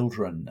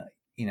children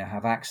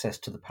have access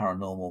to the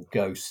paranormal,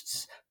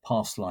 ghosts,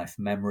 past life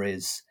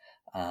memories.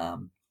 I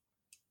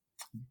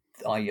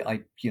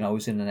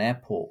was in an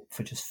airport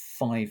for just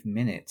 5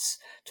 minutes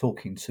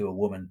talking to a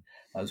woman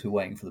as we were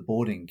waiting for the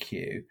boarding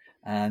queue,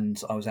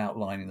 and I was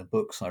outlining the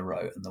books I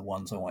wrote and the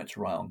ones I wanted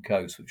to write on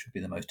ghosts, which would be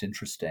the most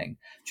interesting.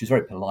 She was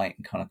very polite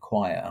and kind of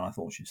quiet, and I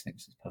thought she just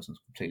thinks this person's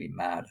completely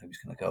mad. I hope he's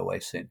going to go away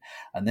soon.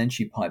 And then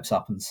she pipes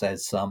up and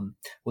says, "Well,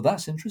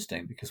 that's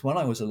interesting because when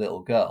I was a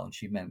little girl," and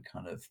she meant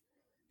kind of,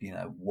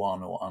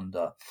 one or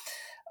under.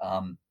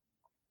 Um,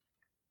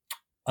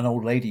 an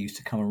old lady used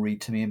to come and read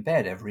to me in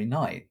bed every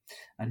night.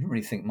 I didn't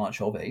really think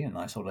much of it. A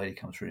nice old lady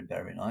comes to read in bed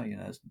every night.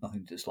 There's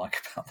nothing to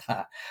dislike about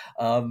that.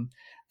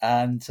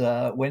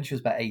 And when she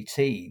was about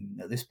 18,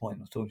 at this point,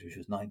 I was talking to her, she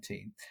was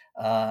 19.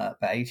 About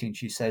 18,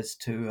 she says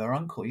to her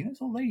uncle,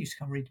 this old lady used to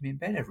come read to me in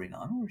bed every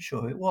night. I'm not really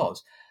sure who it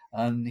was.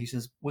 And he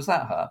says, was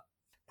that her?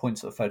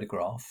 Points at a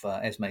photograph.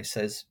 Esme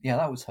says, yeah,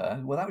 that was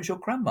her. Well, that was your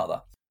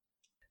grandmother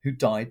who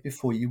died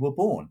before you were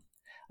born.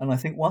 And I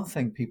think one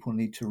thing people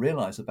need to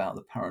realize about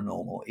the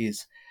paranormal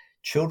is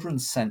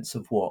children's sense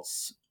of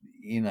what's,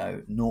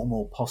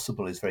 normal,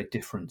 possible is very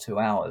different to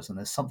ours. And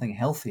there's something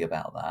healthy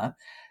about that.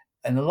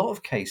 In a lot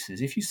of cases,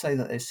 if you say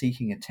that they're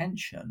seeking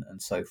attention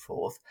and so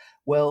forth,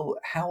 well,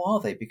 how are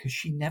they? Because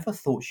she never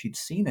thought she'd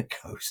seen a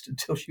ghost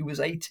until she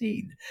was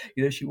 18.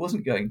 She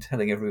wasn't going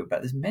telling everyone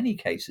about. There's many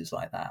cases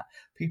like that.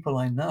 People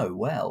I know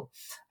well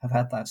have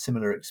had that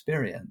similar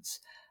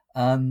experience.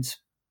 And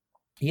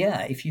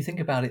yeah, if you think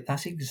about it,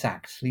 that's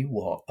exactly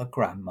what a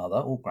grandmother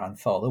or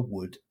grandfather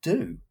would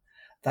do.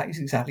 That is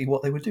exactly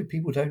what they would do.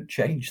 People don't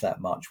change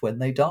that much when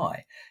they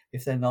die.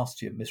 If they're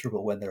nasty and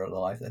miserable when they're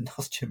alive, they're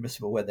nasty and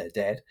miserable when they're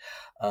dead.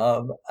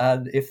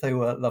 And if they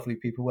were lovely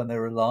people when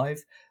they're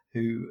alive,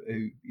 who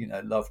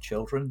love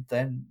children,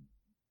 then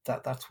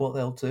that's what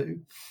they'll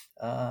do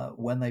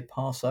when they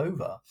pass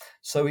over.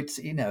 So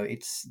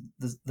there's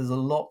a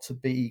lot to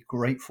be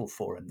grateful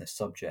for in this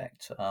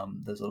subject.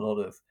 There's a lot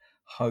of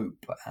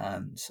hope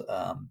and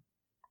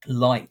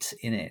light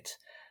in it.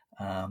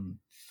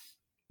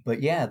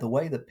 But yeah, the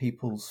way that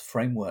people's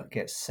framework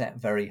gets set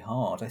very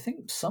hard, I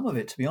think some of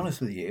it, to be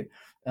honest with you,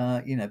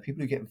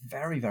 people who get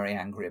very, very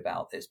angry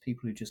about this,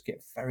 people who just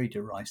get very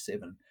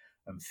derisive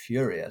and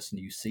furious,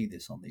 and you see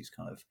this on these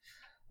kind of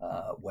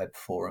web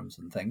forums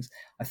and things,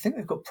 I think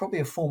they've got probably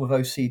a form of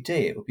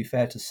OCD. It would be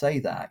fair to say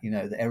that,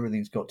 that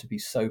everything's got to be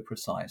so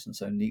precise and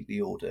so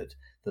neatly ordered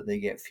that they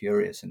get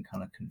furious and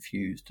kind of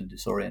confused and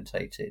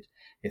disorientated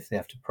if they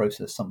have to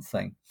process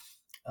something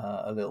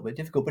a little bit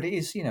difficult. But it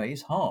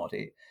is hard.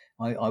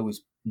 I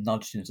was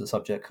nudged into the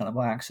subject kind of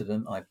by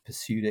accident. I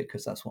pursued it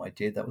because that's what I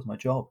did. That was my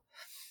job.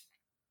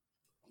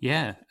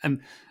 Yeah.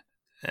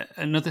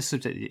 Another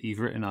subject that you've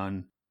written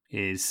on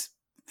is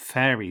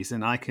fairies.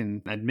 And I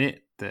can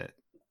admit that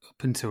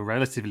up until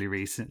relatively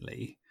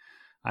recently,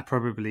 I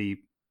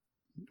probably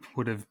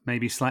would have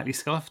maybe slightly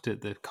scoffed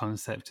at the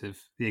concept of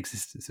the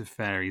existence of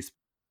fairies,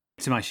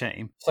 to my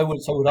shame. So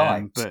would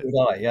I. So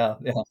would I. Yeah.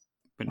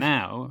 But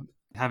now,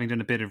 having done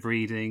a bit of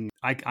reading,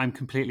 I'm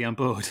completely on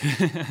board.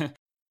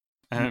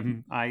 I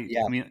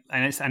mean,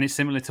 and it's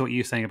similar to what you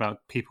were saying about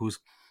people's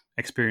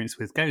experience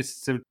with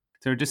ghosts. So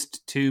there are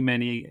just too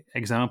many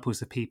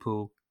examples of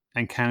people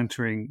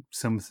encountering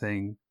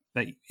something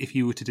that, if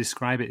you were to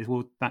describe it,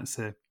 well, that's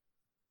a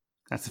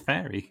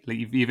fairy. Like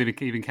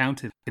you've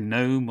encountered a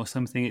gnome or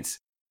something.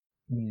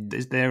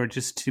 There are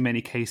just too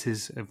many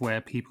cases of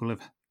where people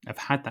have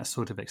had that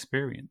sort of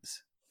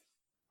experience.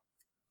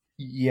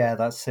 Yeah,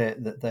 that's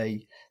it. That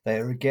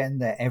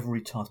they're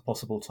every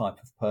possible type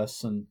of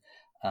person.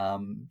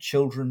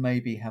 Children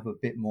maybe have a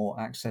bit more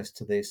access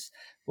to this,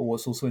 but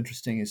what's also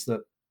interesting is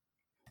that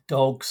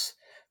dogs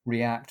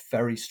react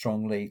very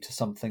strongly to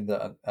something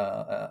that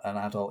an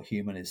adult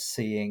human is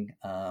seeing.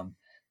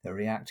 They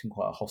react in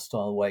quite a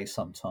hostile way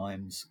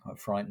sometimes, quite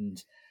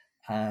frightened,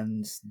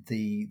 and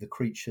the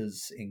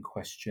creatures in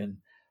question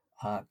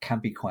can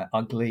be quite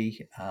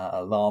ugly,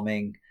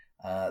 alarming.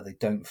 They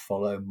don't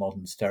follow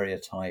modern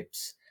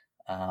stereotypes.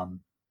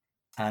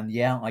 And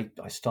yeah,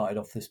 I started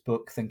off this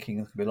book thinking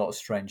there could be a lot of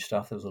strange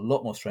stuff. There was a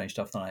lot more strange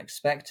stuff than I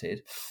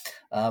expected.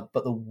 But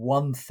the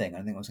one thing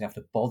I think I was going to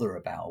have to bother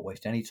about or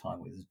waste any time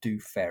with is, do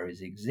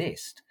fairies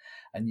exist?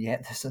 And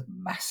yet there's a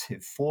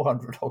massive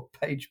 400-odd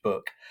page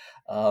book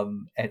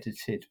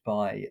edited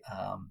by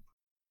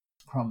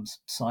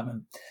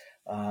Simon.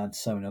 And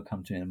Simon will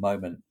come to me in a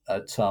moment.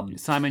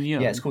 Simon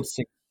Young? Yeah, it's called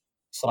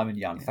Simon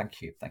Young.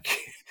 Thank you.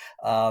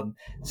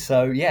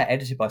 So yeah,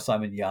 edited by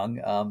Simon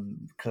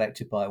Young,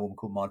 collected by a woman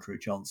called Marjorie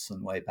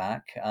Johnson way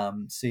back.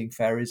 Seeing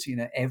fairies,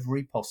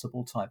 every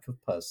possible type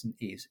of person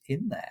is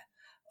in there,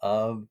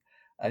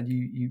 and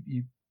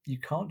you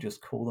can't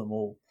just call them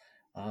all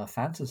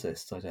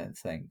fantasists. I don't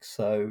think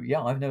so.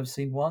 Yeah, I've never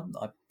seen one.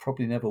 I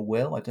probably never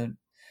will. I don't.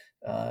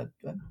 I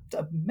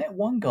met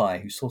one guy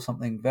who saw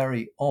something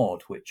very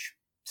odd, which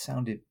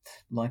sounded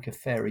like a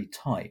fairy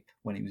type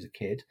when he was a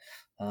kid.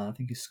 I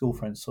think his school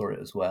friends saw it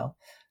as well.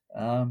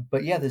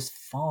 But yeah, there's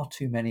far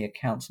too many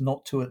accounts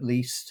not to at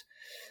least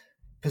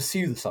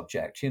pursue the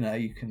subject. You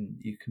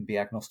can be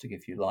agnostic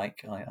if you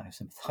like. I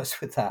sympathise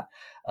with that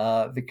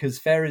because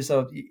fairies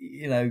are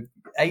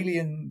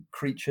alien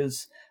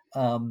creatures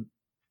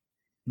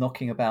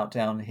knocking about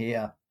down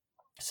here,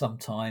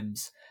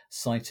 sometimes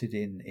sighted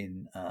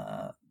in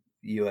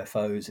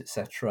UFOs,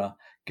 etc.,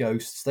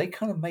 ghosts, they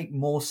kind of make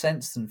more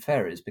sense than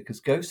fairies, because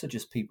ghosts are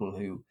just people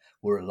who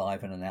were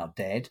alive and are now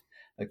dead.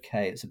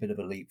 Okay, it's a bit of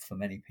a leap for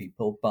many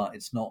people, but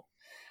it's not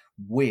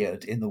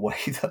weird in the way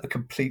that a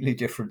completely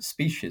different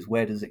species,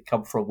 where does it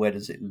come from? Where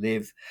does it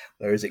live?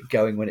 Where is it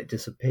going when it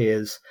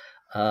disappears?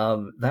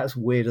 That's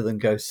weirder than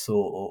ghosts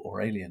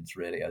or aliens,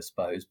 really, I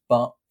suppose.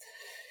 But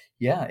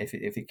yeah, if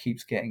it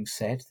keeps getting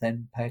said,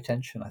 then pay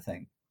attention, I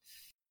think.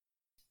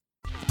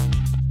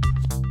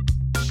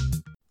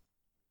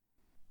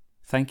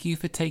 Thank you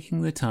for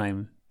taking the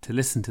time to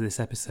listen to this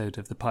episode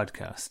of the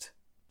podcast.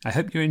 I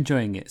hope you're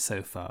enjoying it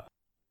so far.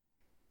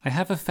 I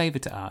have a favour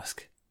to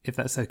ask, if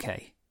that's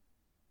okay.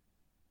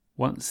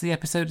 Once the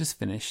episode is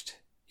finished,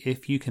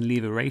 if you can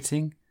leave a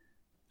rating,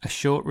 a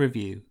short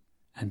review,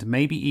 and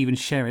maybe even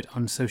share it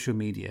on social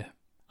media,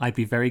 I'd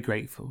be very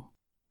grateful.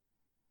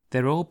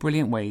 They're all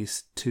brilliant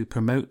ways to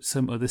promote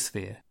Some Other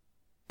Sphere,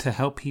 to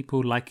help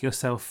people like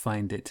yourself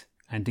find it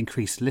and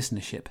increase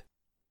listenership.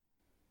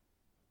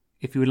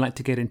 If you would like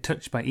to get in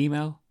touch by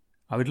email,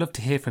 I would love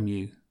to hear from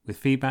you with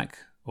feedback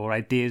or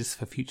ideas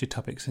for future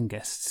topics and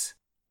guests.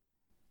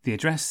 The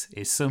address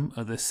is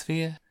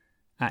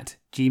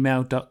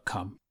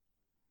someothersphere@gmail.com.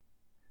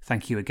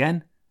 Thank you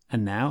again,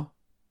 and now,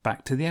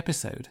 back to the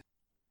episode.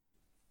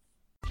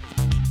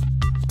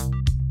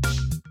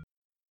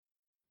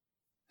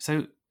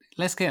 So,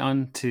 let's get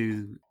on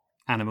to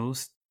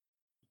animals,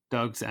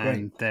 dogs,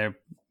 and their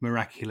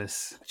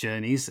miraculous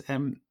journeys.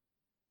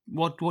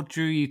 What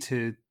drew you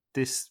to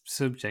this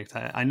subject?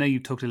 I know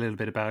you've talked a little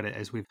bit about it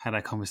as we've had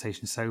our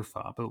conversation so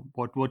far, but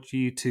what drew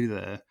you to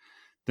the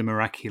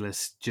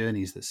miraculous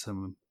journeys that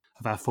some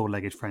of our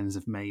four-legged friends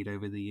have made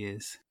over the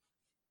years?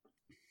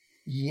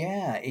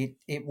 Yeah,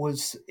 it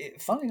was,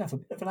 funnily enough, a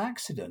bit of an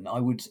accident.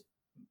 I would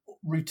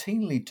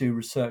routinely do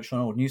research on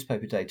old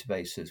newspaper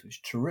databases, which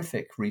is a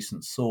terrific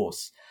recent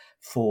source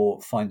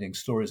for finding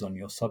stories on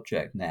your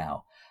subject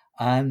now.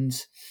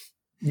 And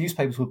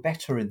newspapers were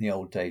better in the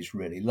old days,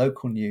 really.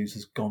 Local news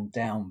has gone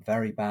down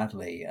very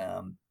badly.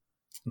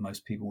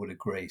 Most people would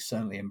agree,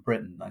 certainly in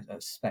Britain, I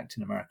suspect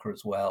in America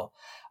as well.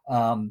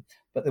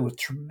 But there were a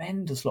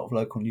tremendous lot of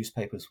local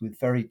newspapers with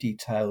very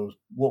detailed,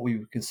 what we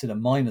would consider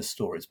minor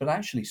stories, but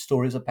actually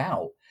stories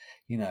about,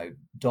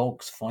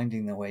 dogs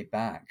finding their way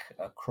back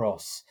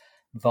across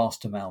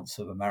vast amounts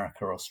of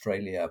America,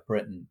 Australia,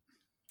 Britain,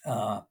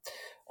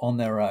 on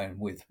their own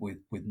with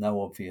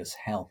no obvious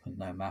help and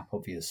no map,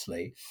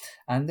 obviously.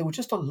 And there were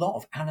just a lot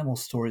of animal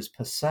stories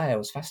per se. I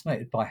was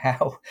fascinated by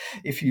how,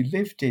 if you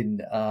lived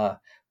in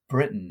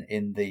Britain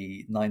in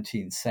the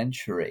 19th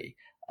century,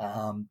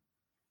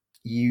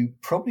 you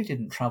probably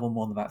didn't travel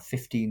more than about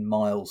 15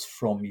 miles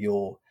from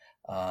your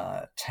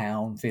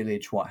town,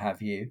 village, what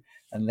have you,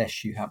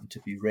 unless you happened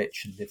to be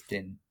rich and lived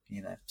in,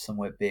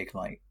 somewhere big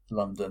like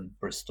London,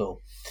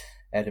 Bristol,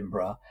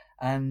 Edinburgh.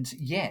 And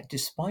yet,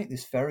 despite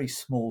this very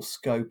small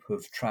scope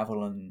of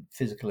travel and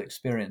physical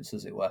experience,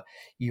 as it were,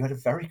 you had a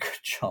very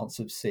good chance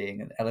of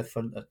seeing an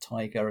elephant, a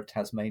tiger, a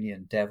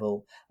Tasmanian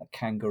devil, a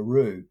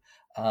kangaroo,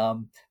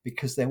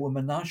 because there were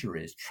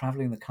menageries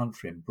traveling the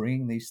country and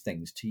bringing these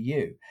things to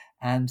you,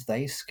 and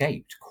they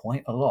escaped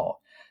quite a lot.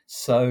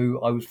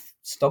 So I was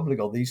stumbling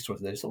on these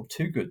stories. They're sort of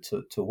too good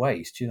to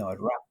waste. I'd wrap them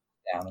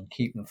down and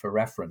keep them for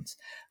reference.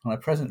 And I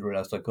presently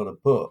realised I've got a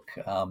book.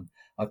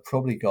 I've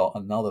probably got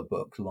another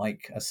book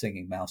like A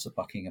Singing Mouse at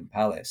Buckingham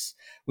Palace,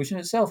 which in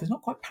itself is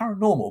not quite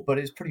paranormal, but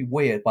it's pretty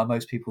weird by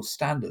most people's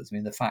standards. I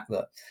mean, the fact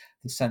that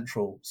the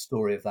central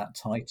story of that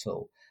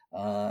title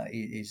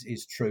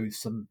is true.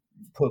 Some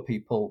poor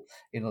people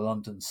in a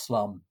London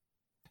slum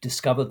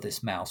discovered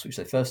this mouse, which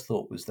they first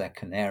thought was their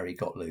canary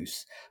got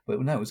loose, but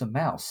no, it was a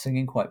mouse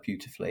singing quite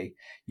beautifully.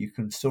 You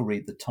can still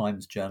read the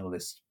Times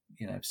journalist,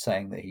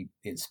 saying that he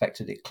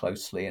inspected it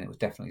closely and it was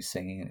definitely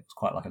singing, and it was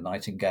quite like a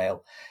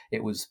nightingale.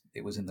 It was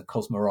in the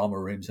Cosmorama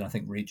rooms, and I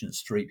think Regent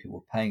Street, people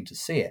were paying to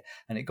see it,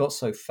 and it got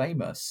so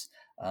famous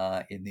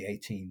in the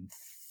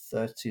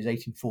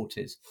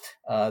 1840s,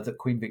 that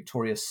Queen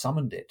Victoria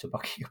summoned it to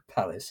Buckingham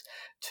Palace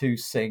to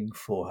sing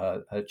for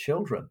her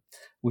children,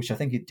 which I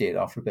think it did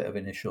after a bit of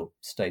initial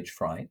stage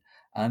fright.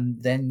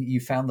 And then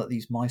you found that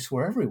these mice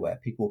were everywhere.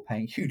 People were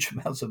paying huge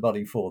amounts of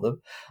money for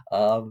them.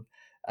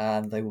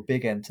 And they were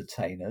big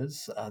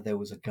entertainers. There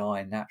was a guy,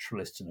 a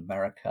naturalist in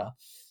America,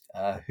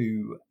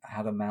 who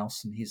had a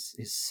mouse, and his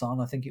son,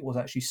 I think it was,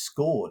 actually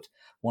scored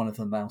one of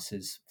the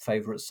mouse's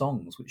favourite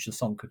songs, which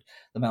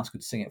the mouse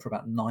could sing it for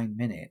about 9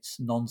 minutes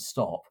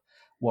non-stop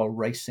while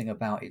racing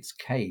about its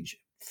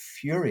cage,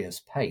 furious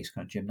pace,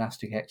 kind of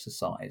gymnastic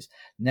exercise,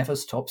 never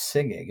stopped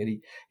singing.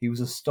 And he was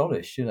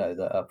astonished, that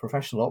a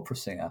professional opera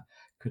singer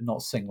could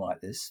not sing like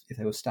this if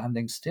they were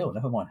standing still,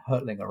 never mind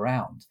hurtling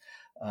around,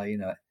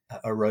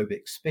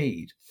 aerobic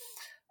speed.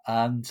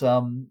 And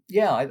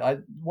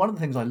one of the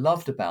things I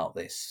loved about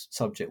this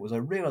subject was I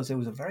realized there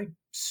was a very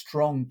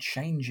strong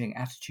changing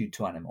attitude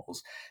to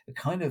animals, a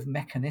kind of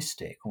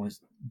mechanistic,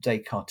 almost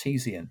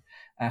Descartesian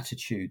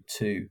attitude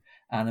to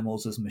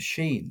animals as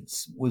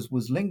machines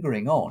was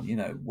lingering on,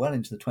 well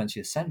into the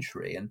 20th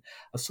century, and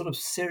a sort of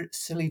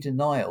silly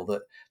denial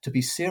that to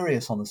be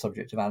serious on the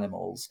subject of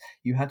animals,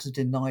 you had to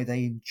deny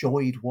they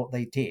enjoyed what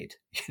they did,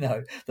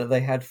 that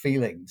they had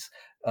feelings,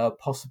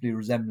 possibly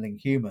resembling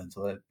humans,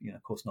 although,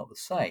 of course, not the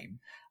same.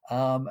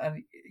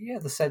 And yeah,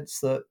 the sense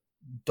that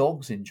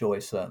dogs enjoy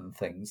certain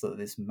things, that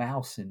this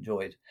mouse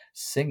enjoyed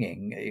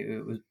singing,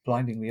 it was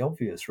blindingly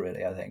obvious,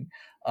 really, I think.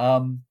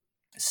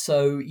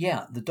 So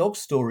yeah, the dog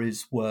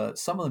stories were,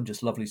 some of them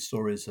just lovely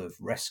stories of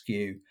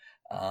rescue,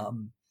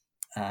 um,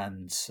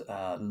 and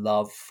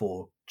love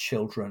for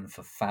children,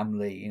 for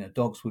family.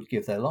 Dogs would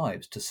give their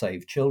lives to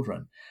save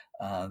children.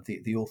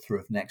 The author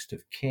of Next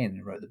of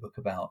Kin wrote the book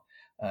about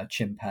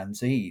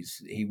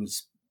chimpanzees. He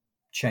was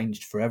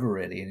changed forever,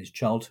 really, in his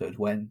childhood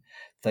when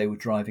they were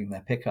driving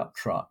their pickup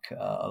truck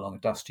along a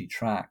dusty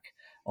track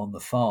on the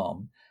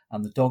farm,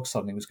 and the dog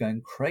suddenly was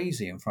going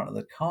crazy in front of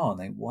the car. And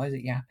they, why is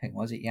it yapping?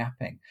 Why is it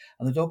yapping?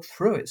 And the dog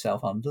threw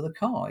itself under the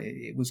car.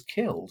 It was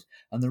killed.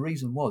 And the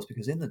reason was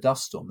because in the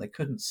dust storm, they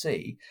couldn't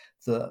see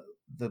that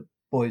the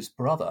boy's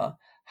brother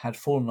had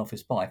fallen off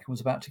his bike and was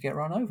about to get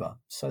run over.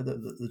 So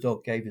the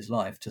dog gave his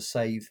life to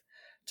save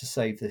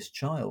this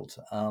child.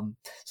 So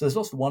there's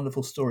lots of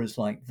wonderful stories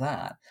like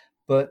that.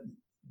 But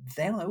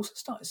then I also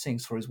started seeing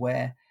stories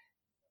where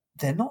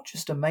they're not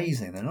just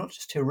amazing, they're not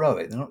just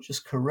heroic, they're not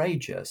just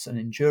courageous and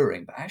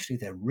enduring, but actually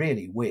they're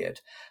really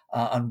weird.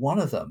 And one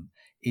of them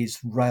is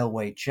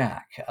Railway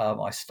Jack.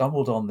 I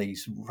stumbled on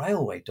these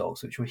railway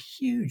dogs, which were a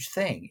huge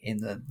thing in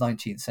the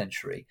 19th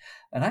century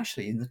and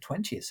actually in the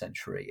 20th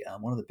century.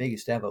 One of the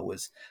biggest ever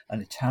was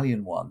an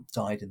Italian one,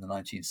 died in the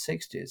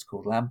 1960s,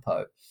 called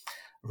Lampo.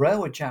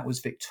 Railway Jack was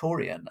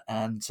Victorian,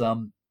 and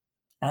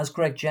as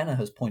Greg Jenner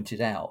has pointed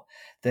out,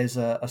 there's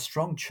a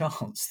strong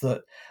chance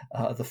that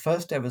the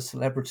first ever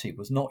celebrity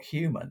was not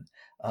human.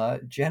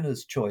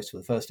 Jenner's choice for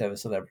the first ever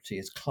celebrity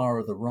is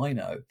Clara the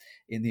Rhino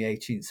in the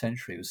 18th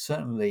century. It was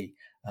certainly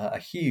a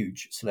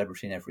huge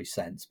celebrity in every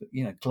sense, but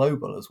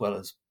global as well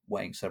as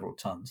weighing several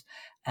tons.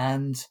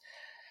 And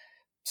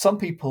some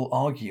people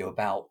argue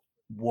about,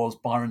 was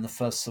Byron the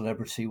first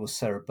celebrity? Was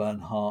Sarah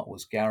Bernhardt?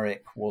 Was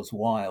Garrick? Was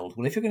Wilde?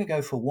 Well, if you're going to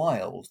go for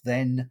Wilde,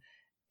 then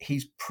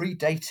he's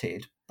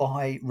predated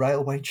by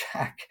Railway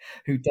Jack,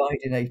 who died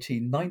in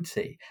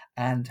 1890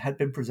 and had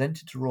been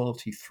presented to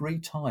royalty 3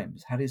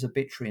 times, had his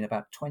obituary in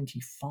about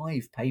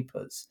 25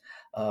 papers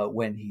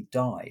when he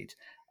died,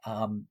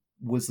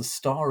 was the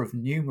star of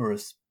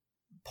numerous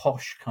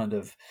posh kind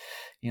of,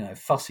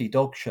 fussy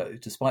dog shows,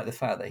 despite the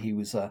fact that he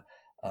was a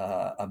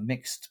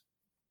mixed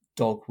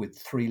dog with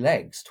 3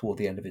 legs toward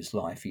the end of his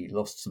life. He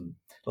lost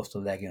a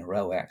leg in a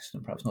railway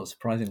accident, perhaps not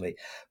surprisingly.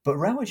 But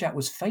Railway Jack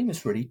was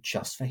famous really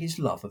just for his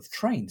love of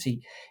trains.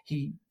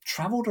 He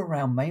travelled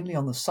around mainly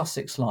on the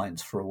Sussex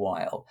lines for a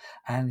while,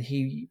 and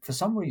he, for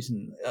some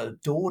reason,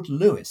 adored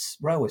Lewes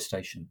railway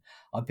station.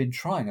 I've been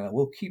trying, and I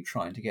will keep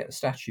trying, to get a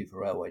statue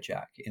for Railway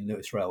Jack in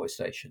Lewes railway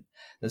station.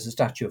 There's a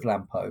statue of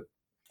Lampo,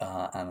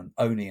 and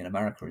Oni in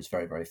America is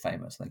very, very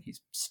famous. I think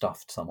he's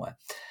stuffed somewhere.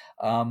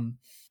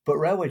 But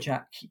Railway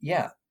Jack,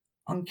 yeah,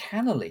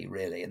 uncannily,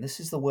 really, and this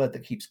is the word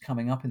that keeps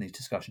coming up in these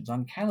discussions,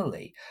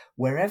 uncannily,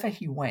 wherever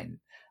he went,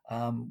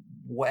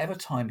 whatever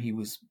time he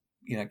was,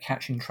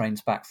 catching trains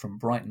back from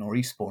Brighton or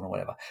Eastbourne or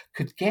whatever,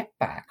 could get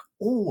back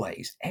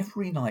always,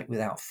 every night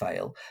without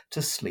fail,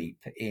 to sleep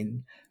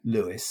in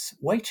Lewes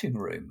waiting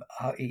room.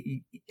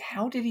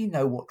 How did he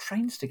know what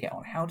trains to get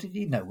on? How did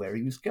he know where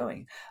he was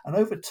going? And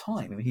over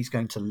time, he's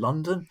going to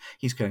London,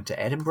 he's going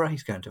to Edinburgh,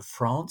 he's going to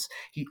France.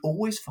 He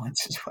always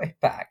finds his way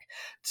back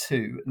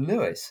to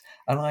Lewes.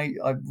 And I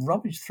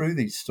rummaged through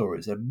these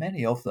stories. There are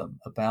many of them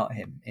about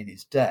him in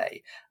his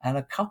day, and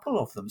a couple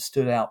of them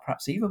stood out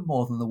perhaps even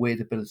more than the weird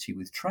ability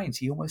with trains.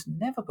 He almost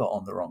never got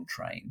on the wrong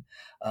train,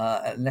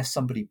 unless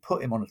somebody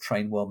put him on a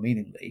train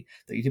well-meaningly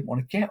that he didn't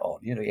want to get on.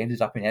 He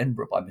ended up in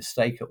Edinburgh by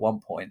mistake at one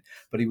point,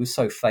 but he was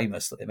so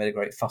famous that they made a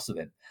great fuss of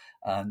him,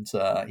 and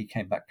he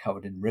came back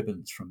covered in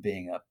ribbons from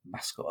being a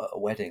mascot at a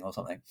wedding or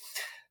something.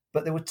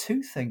 But there were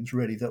 2 things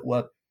really that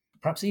were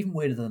perhaps even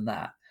weirder than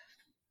that,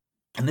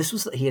 and this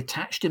was that he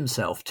attached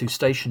himself to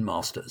station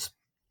masters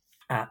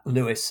at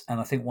Lewes, and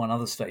I think one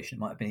other station,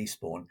 might have been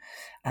Eastbourne.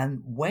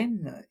 And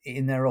when,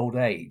 in their old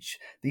age,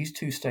 these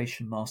 2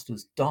 station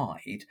masters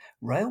died,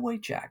 Railway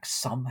Jack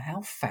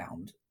somehow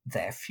found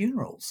their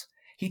funerals.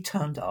 He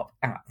turned up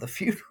at the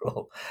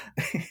funeral.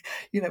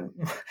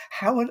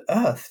 How on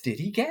earth did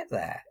he get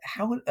there?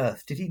 How on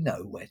earth did he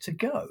know where to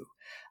go?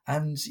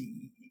 And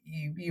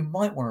you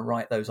might want to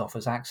write those off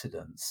as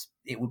accidents.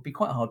 It would be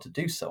quite hard to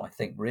do so, I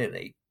think,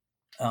 really.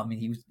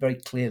 He was very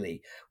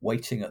clearly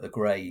waiting at the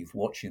grave,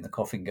 watching the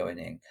coffin going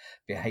in,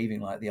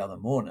 behaving like the other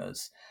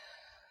mourners.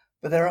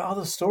 But there are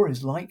other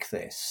stories like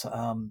this.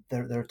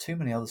 There are too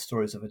many other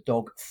stories of a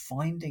dog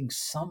finding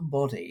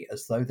somebody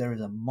as though there is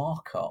a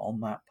marker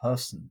on that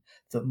person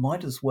that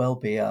might as well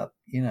be a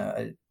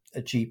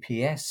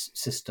GPS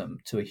system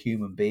to a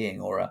human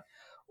being or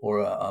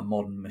a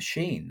modern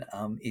machine.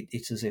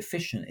 It's as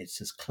efficient,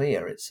 it's as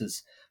clear, it's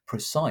as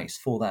precise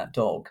for that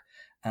dog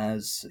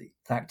as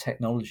that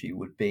technology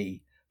would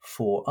be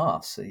for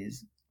us.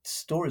 Is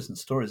stories and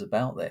stories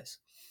about this.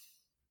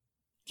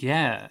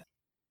 Yeah,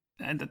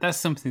 and that's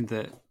something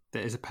that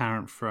is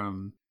apparent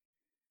from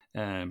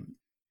um,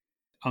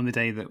 on the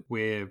day that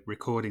we're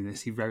recording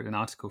this. He wrote an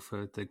article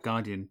for the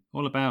Guardian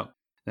all about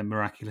the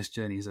miraculous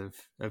journeys of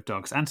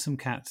dogs and some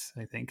cats,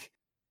 I think.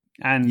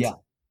 And Yeah.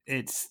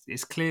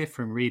 it's clear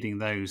from reading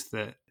those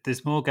that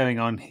there's more going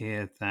on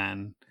here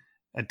than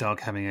a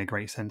dog having a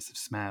great sense of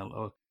smell,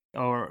 or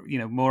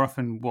more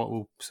often what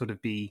will sort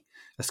of be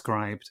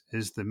ascribed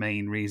as the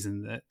main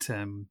reason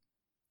that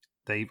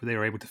they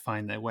were able to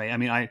find their way. I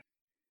mean,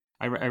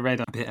 I read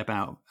a bit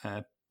about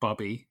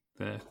Bobby,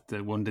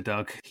 the wonder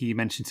dog. He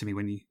mentioned to me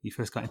when you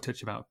first got in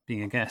touch about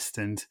being a guest,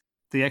 and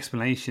the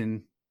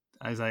explanation,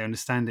 as I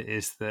understand it,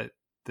 is that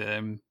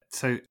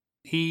so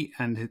he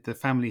and the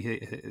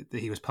family that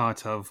he was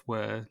part of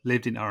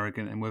lived in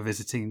Oregon and were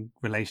visiting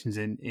relations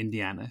in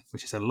Indiana,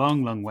 which is a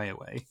long, long way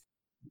away.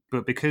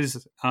 But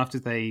because after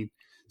they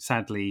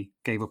sadly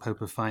gave up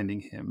hope of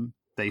finding him,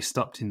 they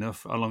stopped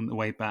enough along the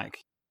way back,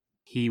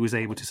 he was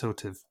able to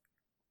sort of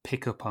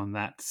pick up on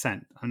that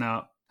scent. And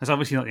now that's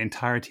obviously not the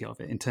entirety of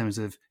it in terms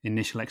of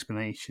initial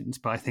explanations,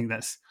 but I think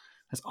that's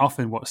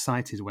often what's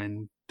cited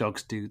when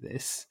dogs do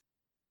this.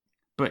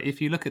 But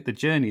if you look at the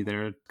journey,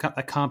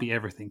 that can't be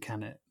everything,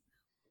 can it?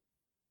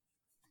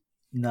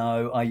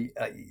 No,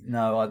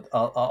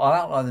 I'll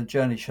outline the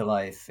journey, shall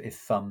I,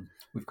 if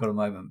we've got a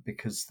moment,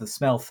 because the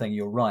smell thing,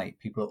 you're right.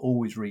 People are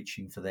always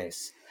reaching for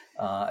this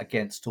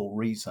against all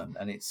reason,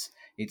 and it's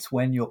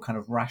when your kind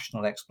of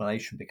rational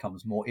explanation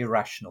becomes more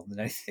irrational than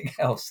anything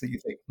else that you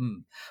think,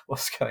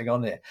 what's going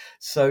on here?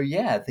 So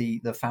yeah, the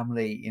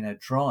family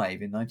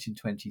drive in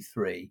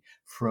 1923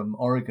 from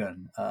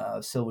Oregon,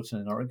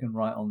 Silverton in Oregon,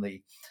 right on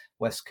the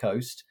west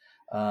coast,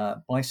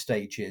 by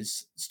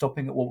stages,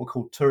 stopping at what were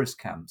called tourist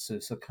camps. So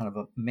it's a kind of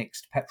a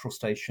mixed petrol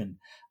station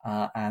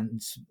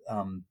and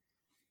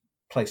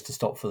place to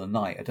stop for the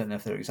night. I don't know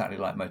if they're exactly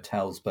like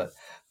motels, but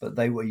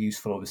they were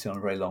useful, obviously, on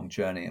a very long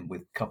journey. And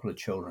with a couple of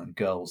children and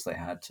girls, they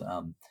had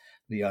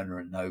Leona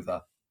and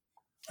Nova,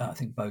 I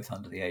think both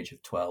under the age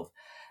of 12.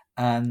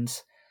 And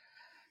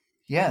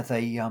yeah,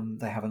 they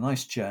have a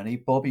nice journey.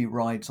 Bobby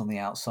rides on the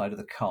outside of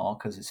the car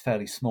because it's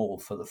fairly small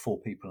for the 4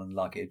 people and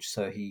luggage.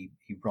 So he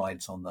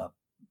rides on the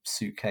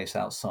suitcase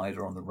outside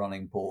or on the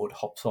running board,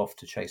 hops off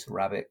to chase a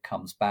rabbit,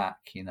 comes back.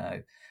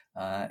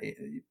 I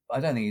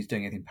don't think he's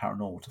doing anything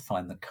paranormal to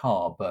find the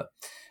car, but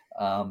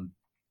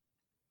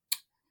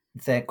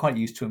they're quite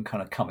used to him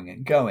kind of coming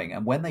and going.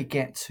 And when they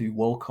get to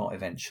Walcott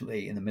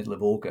eventually in the middle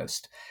of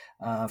August,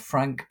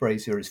 Frank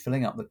Brazier is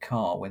filling up the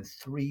car when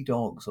 3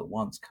 dogs at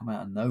once come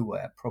out of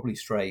nowhere, probably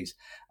strays,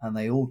 and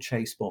they all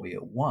chase Bobby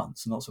at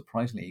once. Not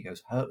surprisingly, he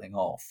goes hurtling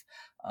off.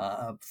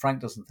 Frank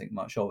doesn't think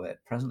much of it.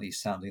 Presently,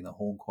 he's sounding the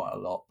horn quite a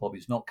lot.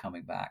 Bobby's not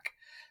coming back.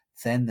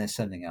 Then they're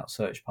sending out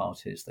search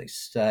parties. They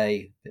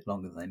stay a bit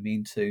longer than they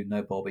mean to.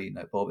 No Bobby,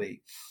 no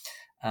Bobby.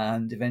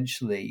 And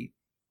eventually,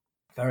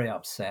 very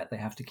upset. They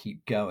have to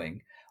keep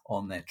going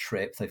on their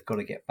trip. They've got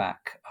to get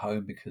back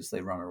home because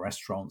they run a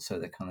restaurant, so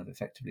they're kind of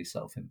effectively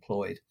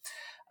self-employed.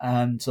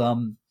 And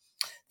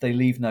they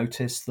leave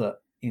notice that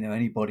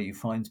anybody who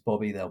finds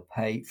Bobby, they'll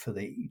pay for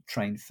the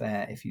train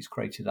fare if he's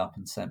crated up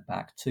and sent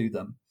back to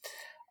them.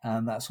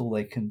 And that's all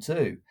they can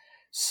do.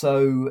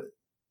 So,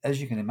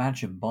 as you can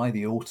imagine, by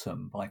the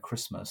autumn, by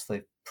Christmas,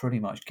 they've pretty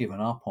much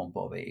given up on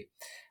Bobby.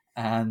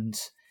 And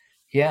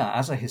yeah,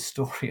 as a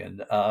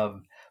historian,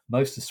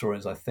 most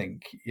historians, I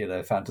think,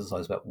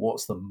 fantasize about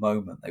what's the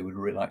moment they would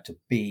really like to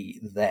be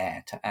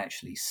there to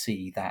actually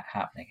see that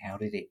happening. How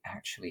did it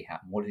actually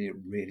happen? What did it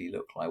really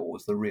look like? What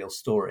was the real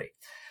story?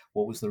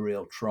 What was the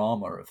real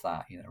drama of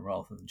that,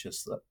 rather than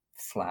just the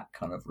flat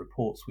kind of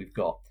reports we've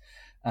got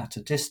at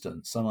a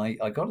distance. And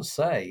I got to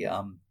say,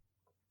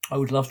 I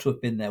would love to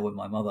have been there when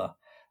my mother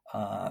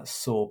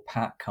saw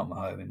Pat come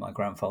home in my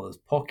grandfather's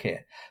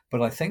pocket.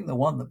 But I think the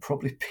one that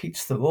probably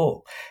beats them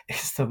all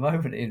is the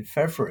moment in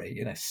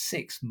February,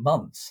 6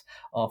 months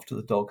after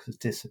the dog has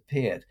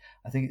disappeared.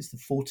 I think it's the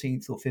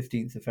 14th or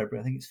 15th of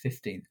February. I think it's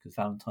 15th because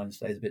Valentine's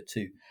Day is a bit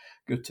too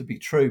good to be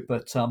true.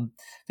 But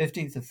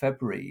 15th of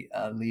February,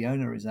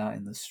 Leona is out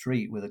in the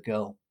street with a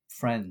girl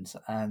friend,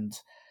 and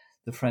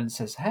the friend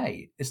says,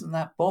 "Hey, isn't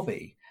that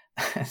Bobby?"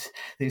 And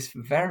this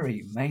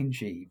very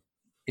mangy,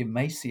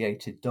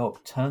 emaciated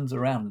dog turns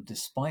around and,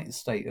 despite the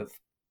state of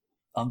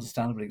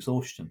understandable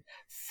exhaustion,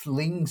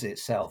 flings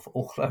itself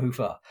all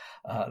over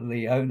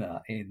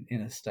Leona in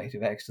a state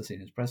of ecstasy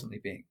and is presently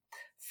being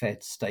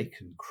fed steak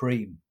and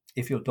cream.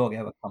 If your dog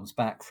ever comes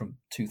back from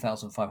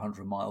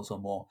 2,500 miles or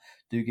more,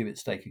 do give it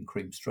steak and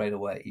cream straight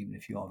away, even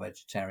if you are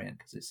vegetarian,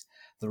 because it's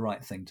the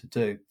right thing to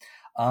do.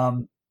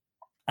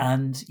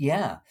 And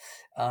yeah,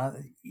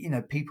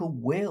 people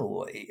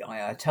will.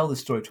 I tell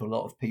this story to a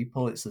lot of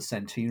people. It's the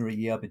centenary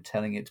year. I've been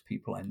telling it to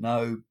people I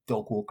know,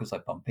 dog walkers I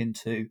bump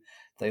into.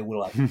 They will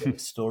like the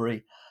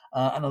story.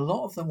 And a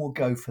lot of them will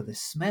go for the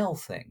smell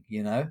thing,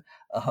 you know.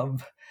 Um,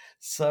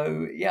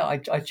 so yeah,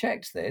 I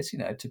checked this, you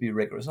know, to be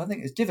rigorous. I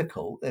think it's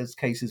difficult. There's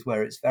cases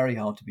where it's very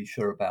hard to be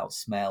sure about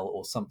smell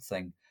or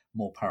something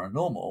more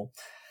paranormal,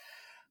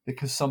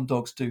 because some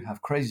dogs do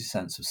have crazy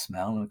sense of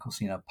smell, and of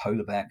course, you know, a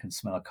polar bear can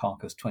smell a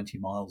carcass 20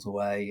 miles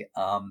away,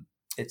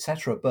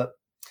 etc. But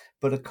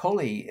a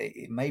collie,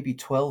 it may be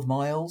 12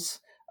 miles.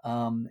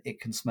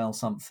 It can smell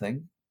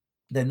something.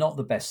 They're not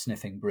the best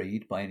sniffing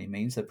breed by any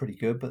means. They're pretty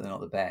good, but they're not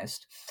the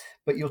best.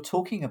 But you're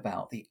talking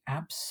about the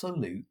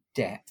absolute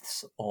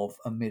depths of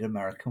a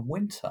mid-American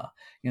winter.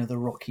 You know, the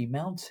Rocky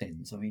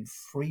Mountains. I mean,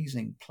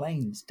 freezing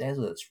plains,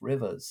 deserts,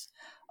 rivers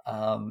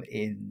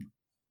in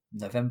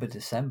November,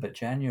 December,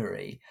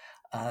 January.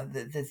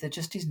 There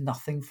just is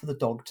nothing for the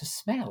dog to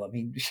smell. I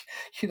mean,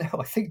 you know,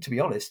 I think, to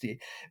be honest,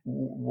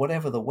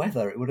 whatever the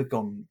weather, it would have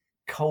gone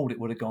cold, it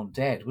would have gone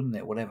dead, wouldn't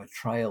it? Whatever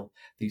trail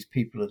these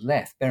people had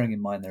left, bearing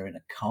in mind they're in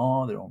a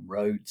car, they're on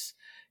roads,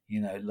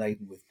 you know,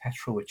 laden with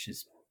petrol, which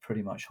is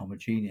pretty much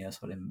homogeneous,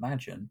 I'd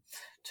imagine,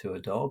 to a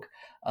dog.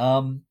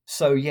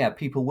 So yeah,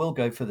 people will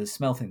go for the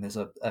smell thing. There's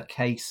a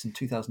case in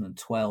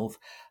 2012,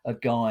 a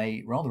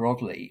guy, rather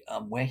oddly,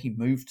 where he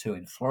moved to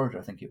in Florida,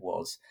 I think it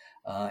was.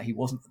 They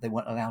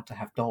weren't allowed to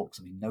have dogs.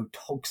 I mean, no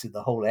dogs in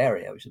the whole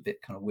area, which is a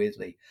bit kind of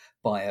weirdly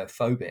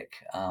biophobic.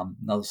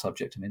 Another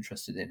subject I'm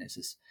interested in is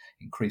this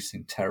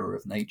increasing terror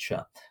of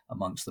nature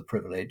amongst the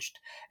privileged.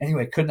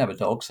 Anyway, couldn't have a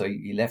dog, so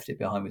he left it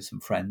behind with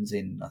some friends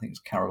in, I think it's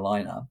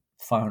Carolina,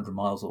 500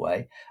 miles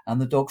away,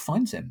 and the dog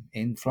finds him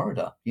in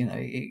Florida. You know,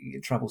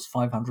 it travels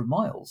 500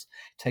 miles,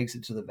 takes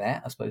it to the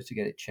vet, I suppose, to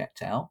get it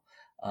checked out.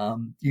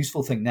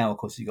 Useful thing now, of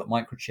course, you've got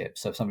microchips.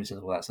 So if somebody says,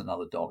 "Well, that's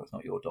another dog. It's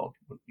not your dog."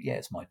 Well, yeah,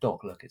 it's my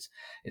dog. Look,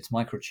 it's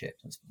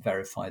microchipped. It's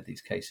verified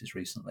these cases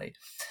recently.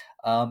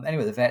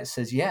 Anyway, the vet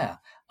says, yeah,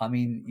 I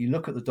mean, you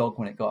look at the dog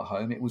when it got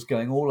home, it was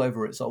going all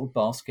over its old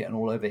basket and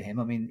all over him.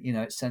 I mean, you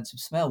know, its sense of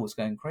smell was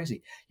going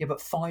crazy. Yeah, but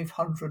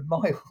 500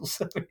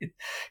 miles. I mean,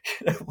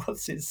 you know,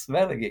 what's it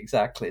smelling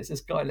exactly? It's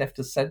this guy left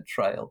a scent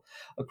trail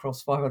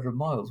across 500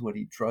 miles when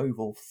he drove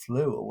or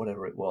flew or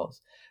whatever it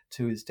was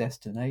to his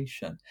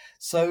destination.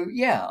 So,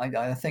 yeah,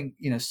 I think,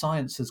 you know,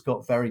 science has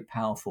got very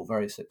powerful,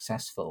 very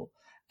successful,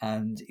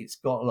 and it's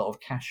got a lot of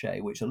cachet,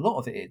 which a lot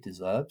of it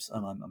deserves,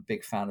 and I'm a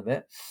big fan of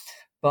it.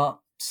 But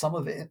some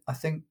of it, I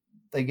think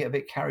they get a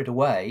bit carried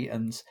away,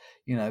 and,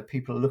 you know,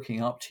 people are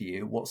looking up to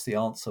you. What's the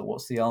answer?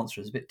 What's the answer?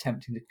 It's a bit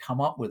tempting to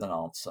come up with an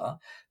answer,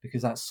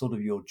 because that's sort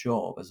of your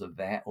job as a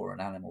vet or an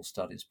animal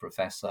studies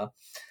professor.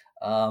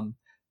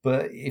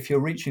 But if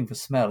you're reaching for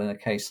smell in a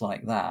case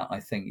like that,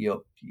 I think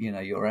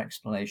your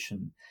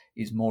explanation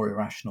is more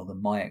irrational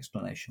than my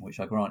explanation, which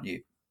I grant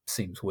you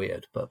seems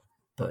weird, but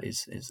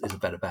is a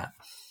better bet.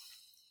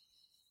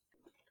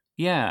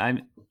 Yeah,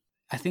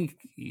 I think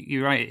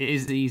you're right. It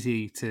is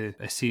easy to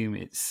assume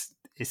it's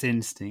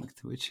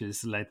instinct which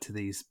has led to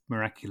these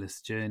miraculous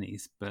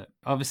journeys, but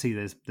obviously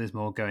there's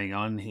more going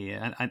on here.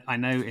 And I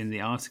know in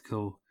the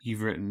article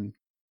you've written,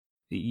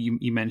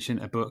 you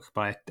mentioned a book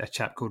by a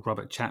chap called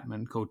Robert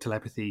Chapman called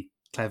Telepathy,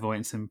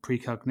 Clairvoyance and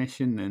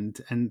Precognition,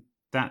 and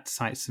that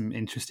cites some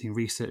interesting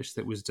research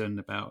that was done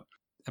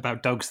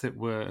about dogs that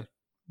were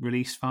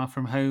released far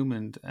from home,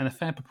 and a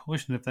fair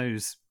proportion of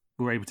those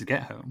were able to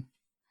get home.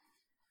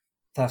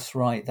 That's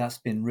right. That's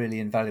been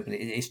really invaluable.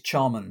 It's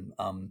Charman.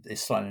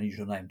 It's slightly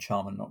unusual name,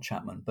 Charman, not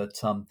Chapman. But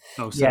Oh,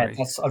 yeah,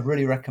 sorry. I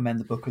really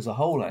recommend the book as a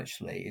whole.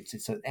 Actually,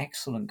 it's an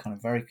excellent kind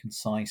of very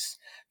concise,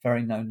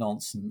 very no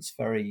nonsense,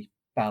 very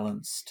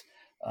balanced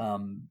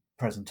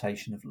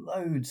presentation of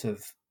loads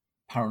of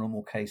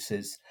paranormal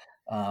cases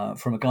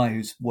from a guy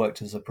who's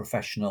worked as a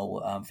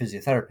professional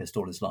physiotherapist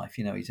all his life.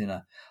 You know, he's in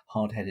a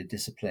hard-headed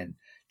discipline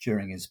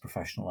during his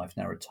professional life,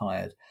 now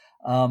retired.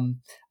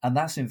 And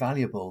that's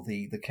invaluable.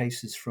 The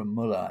cases from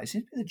Muller, it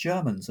seems to be the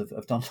Germans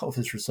have done a lot of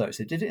this research.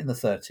 They did it in the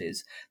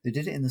 30s, they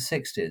did it in the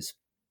 60s.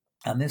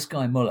 And this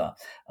guy Muller,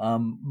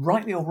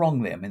 rightly or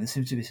wrongly, I mean, there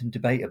seems to be some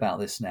debate about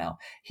this now.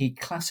 He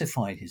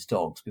classified his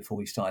dogs before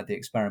he started the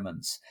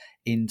experiments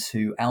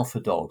into alpha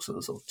dogs at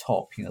the sort of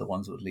top, you know, the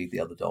ones that would lead the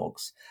other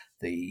dogs,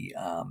 the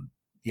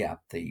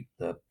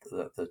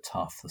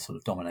tough, the sort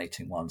of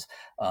dominating ones.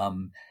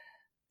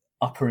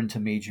 Upper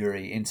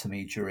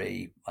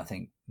intermediary, I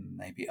think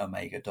maybe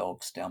omega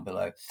dogs down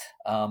below.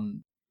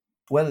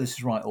 Whether this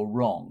is right or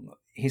wrong,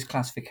 his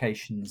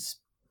classifications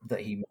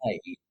that he made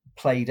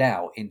played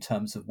out in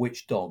terms of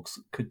which dogs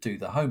could do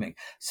the homing.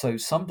 So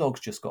some dogs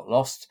just got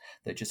lost.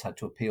 They just had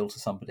to appeal to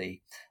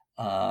somebody,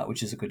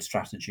 which is a good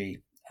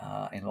strategy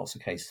in lots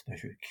of cases,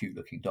 especially a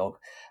cute-looking dog.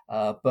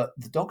 But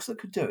the dogs that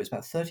could do it was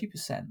about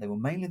 30%. They were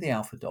mainly the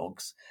alpha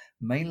dogs,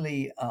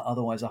 mainly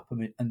otherwise upper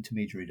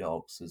intermediary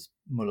dogs, as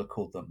Muller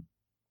called them.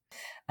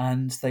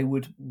 And they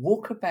would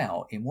walk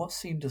about in what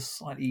seemed a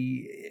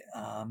slightly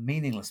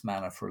meaningless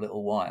manner for a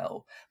little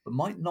while, but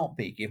might not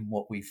be, given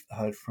what we've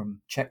heard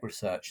from Czech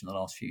research in the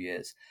last few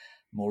years,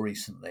 more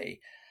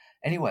recently.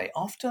 Anyway,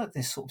 after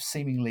this sort of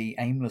seemingly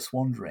aimless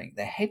wandering,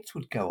 their heads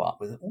would go up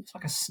with almost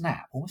like a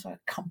snap, almost like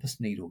a compass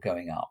needle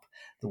going up,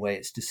 the way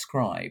it's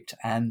described.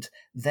 And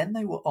then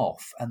they were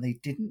off and they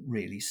didn't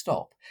really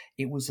stop.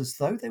 It was as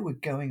though they were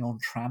going on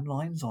tram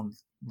lines, on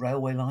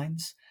railway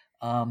lines.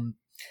 Um,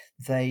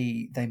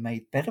 they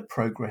made better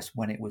progress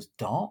when it was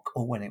dark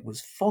or when it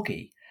was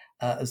foggy,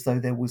 as though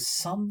there was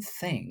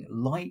something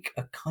like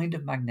a kind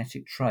of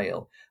magnetic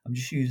trail. I'm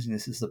just using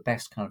this as the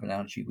best kind of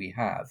analogy we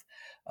have,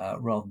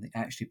 rather than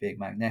actually being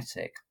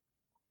magnetic,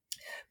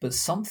 but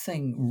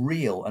something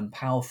real and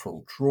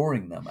powerful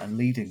drawing them and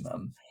leading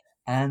them.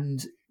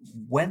 And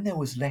when there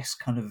was less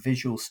kind of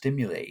visual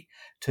stimuli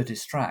to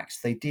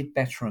distract, they did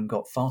better and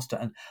got faster.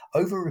 And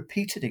over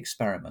repeated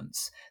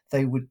experiments,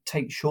 they would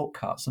take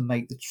shortcuts and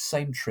make the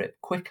same trip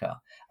quicker.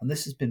 And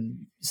this has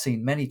been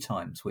seen many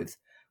times with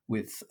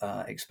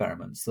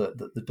experiments that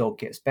the dog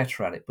gets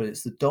better at it. But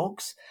it's the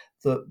dogs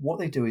that what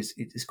they do is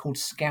it's called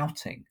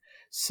scouting.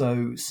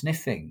 So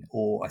sniffing,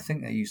 or I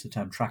think they use the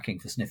term tracking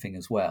for sniffing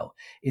as well,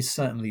 is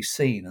certainly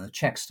seen. And a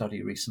Czech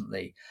study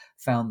recently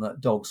found that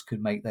dogs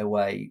could make their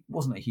way,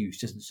 wasn't a huge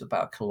distance,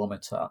 about a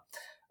kilometre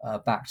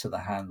back to the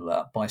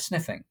handler by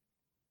sniffing.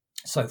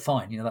 So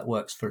fine, that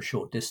works for a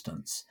short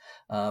distance.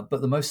 But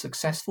the most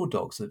successful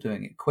dogs that are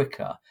doing it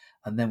quicker,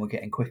 and then we're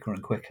getting quicker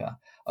and quicker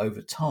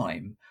over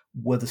time,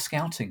 were the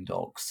scouting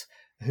dogs,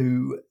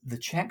 who the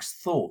Czechs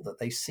thought that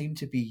they seemed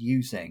to be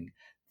using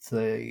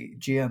the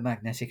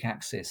geomagnetic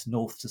axis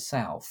north to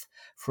south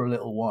for a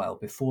little while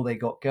before they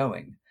got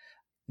going.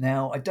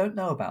 Now, I don't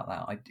know about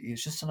that.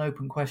 It's just an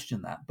open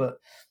question, that. But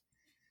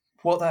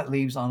what that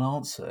leaves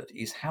unanswered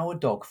is how a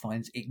dog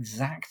finds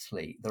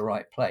exactly the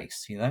right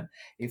place.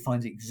 It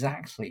finds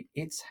exactly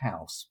its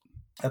house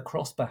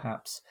across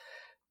perhaps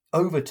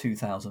over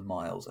 2,000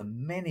 miles.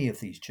 And many of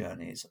these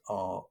journeys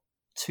are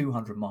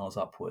 200 miles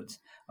upwards.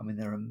 I mean,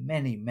 there are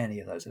many, many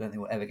of those. I don't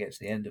think we'll ever get to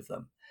the end of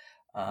them.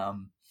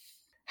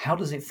 How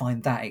does it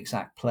find that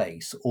exact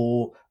place?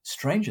 Or,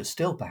 stranger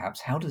still perhaps,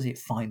 how does it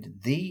find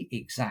the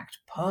exact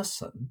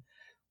person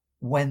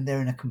when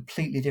they're in a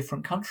completely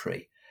different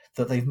country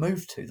that they've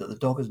moved to, that the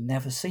dog has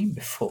never seen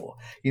before?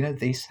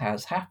 This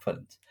has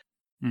happened.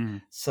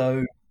 Mm.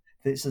 So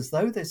it's as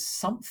though there's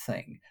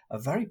something, a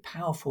very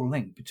powerful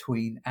link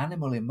between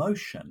animal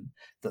emotion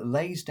that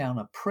lays down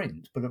a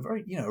print, but a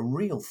very, a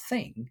real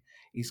thing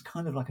is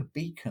kind of like a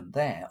beacon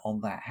there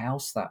on that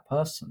house, that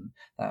person,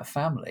 that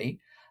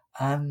family.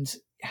 And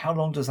how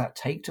long does that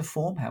take to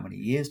form? How many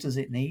years does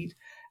it need?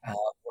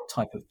 What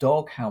type of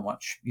dog? How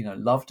much,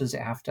 love does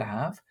it have to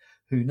have?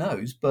 Who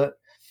knows? But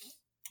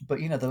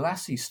the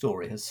Lassie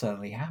story has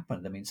certainly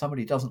happened. I mean,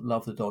 somebody doesn't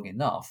love the dog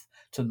enough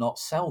to not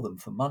sell them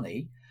for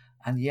money,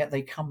 and yet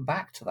they come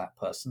back to that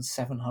person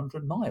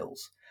 700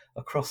 miles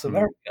across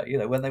America,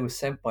 when they were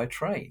sent by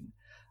train.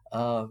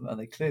 And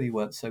they clearly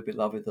weren't so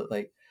beloved that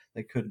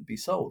they couldn't be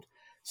sold.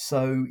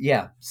 So,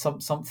 yeah,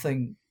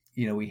 something,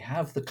 we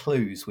have the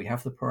clues, we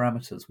have the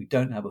parameters, we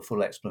don't have a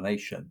full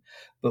explanation,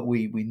 but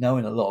we know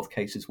in a lot of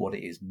cases what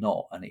it is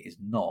not, and it is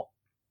not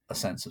a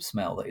sense of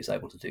smell that is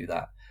able to do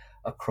that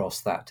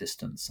across that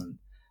distance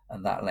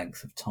and that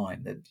length of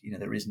time. That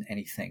there isn't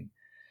anything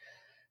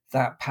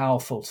that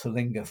powerful to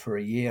linger for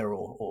a year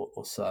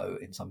or so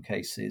in some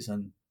cases,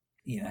 and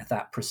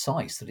that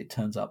precise that it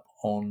turns up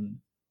on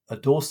a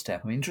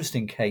doorstep. I mean,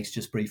 interesting case,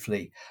 just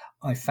briefly,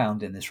 I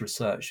found in this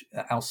research,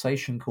 an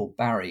Alsatian called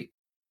Barry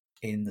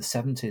in the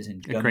 70s in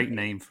Germany. A great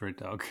name for a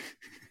dog.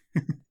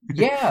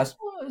 Yes.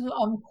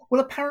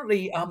 Well,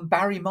 apparently,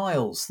 Barry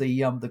Miles,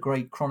 the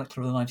great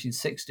chronicler of the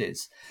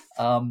 1960s,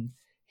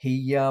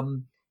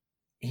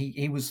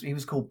 he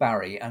was called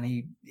Barry, and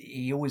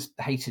he always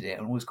hated it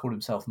and always called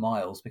himself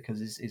Miles because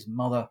his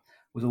mother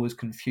was always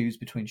confused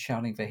between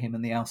shouting for him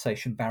and the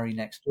Alsatian Barry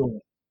next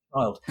door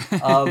child.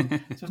 So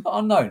it's not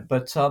unknown.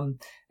 But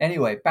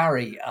anyway,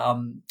 Barry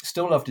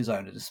still loved his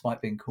owner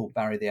despite being called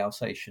Barry the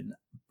Alsatian.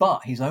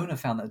 But his owner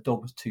found that the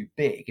dog was too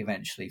big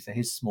eventually for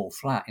his small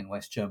flat in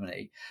West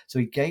Germany. So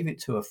he gave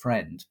it to a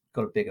friend,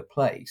 got a bigger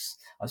place.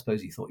 I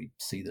suppose he thought he'd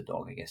see the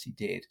dog. I guess he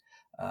did.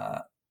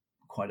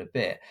 Quite a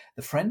bit.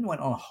 The friend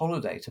went on a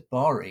holiday to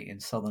Bari in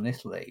southern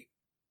Italy,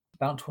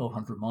 about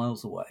 1,200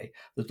 miles away.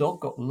 The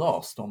dog got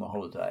lost on the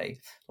holiday.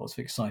 Lots of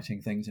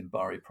exciting things in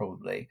Bari,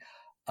 probably,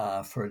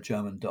 for a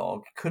German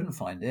dog. Couldn't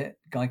find it.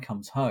 Guy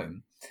comes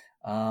home.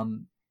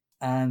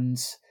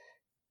 And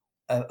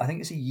I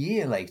think it's a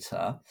year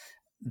later,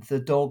 the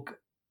dog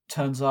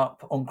turns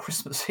up on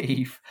Christmas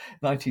Eve,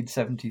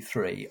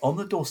 1973, on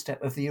the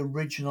doorstep of the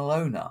original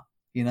owner.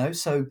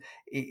 So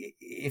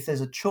if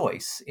there's a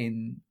choice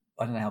in,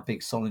 I don't know how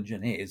big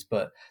Solingen is,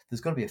 but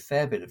there's got to be a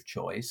fair bit of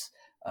choice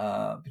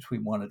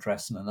between one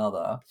address and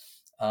another.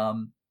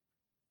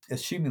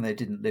 Assuming they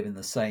didn't live in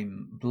the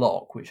same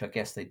block, which I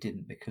guess they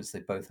didn't because they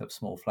both have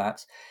small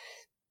flats.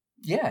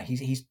 Yeah,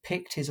 he's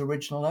picked his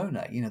original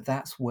owner.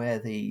 That's where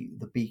the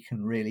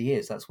beacon really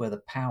is. That's where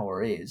the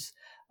power is,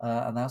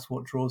 and that's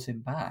what draws him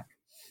back.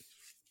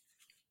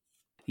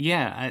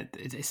 Yeah,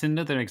 it's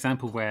another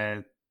example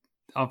where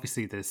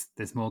obviously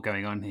there's more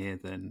going on here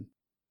than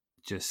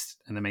just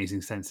an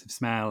amazing sense of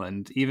smell,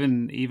 and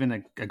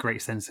even a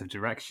great sense of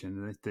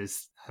direction.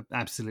 There's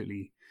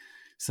absolutely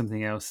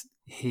something else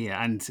here,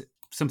 and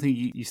something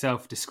you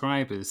yourself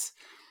describe as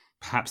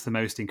perhaps the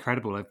most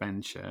incredible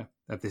adventure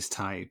of this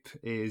type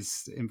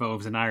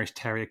involves an Irish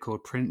Terrier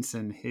called Prince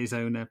and his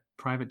owner,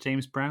 Private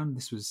James Brown.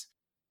 This was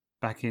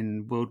back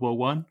in World War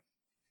One.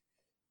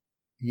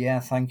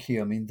 Yeah, thank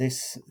you. I mean,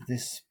 this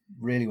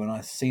really, when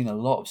I've seen a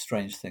lot of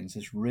strange things,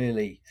 has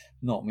really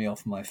knocked me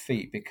off my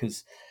feet,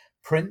 because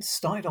Prince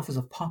started off as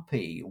a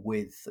puppy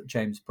with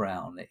James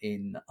Brown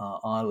in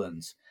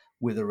Ireland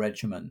with a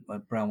regiment.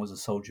 Brown was a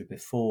soldier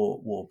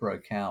before war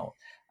broke out,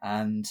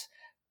 and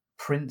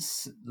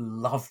Prince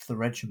loved the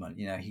regiment.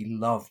 You know, he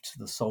loved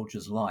the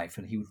soldier's life,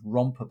 and he would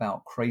romp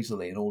about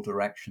crazily in all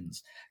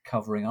directions,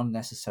 covering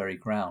unnecessary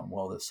ground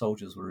while the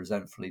soldiers were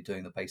resentfully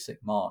doing the basic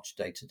march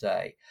day to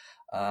day,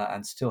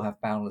 and still have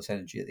boundless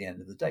energy at the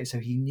end of the day. So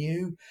he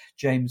knew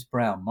James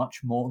Brown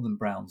much more than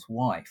Brown's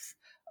wife.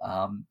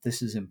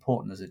 This is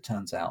important, as it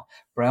turns out.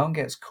 Brown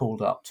gets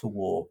called up to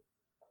war,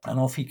 and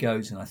off he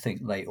goes in, I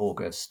think, late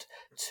August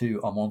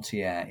to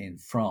Armentières in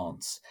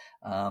France.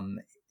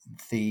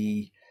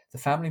 The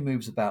family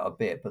moves about a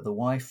bit, but the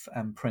wife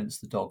and Prince,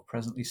 the dog,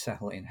 presently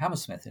settle in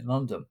Hammersmith in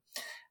London.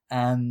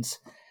 And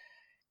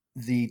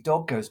the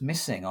dog goes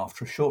missing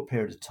after a short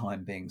period of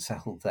time being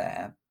settled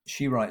there.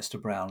 She writes to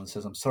Brown and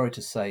says, "I'm sorry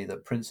to say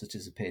that Prince has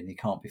disappeared and he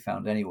can't be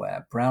found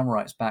anywhere." Brown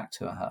writes back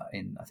to her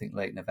in, I think,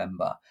 late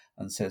November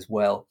and says,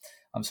 "Well,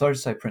 I'm sorry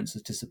to say Prince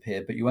has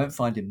disappeared, but you won't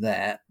find him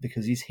there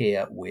because he's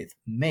here with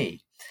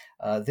me."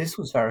 This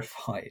was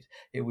verified.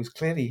 It was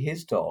clearly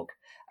his dog,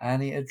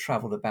 and it had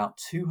travelled about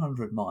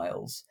 200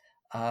 miles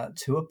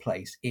to a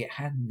place it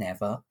had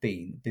never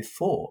been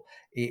before.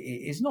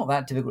 It's not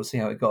that difficult to see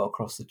how it got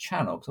across the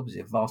channel, because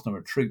obviously a vast number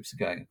of troops are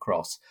going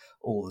across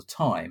all the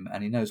time,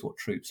 and he knows what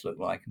troops look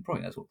like and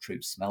probably knows what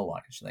troops smell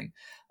like, I should think.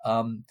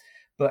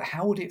 But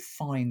how would it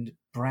find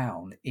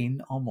Brown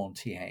in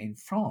Armentières in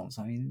France?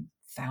 I mean,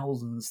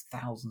 thousands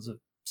of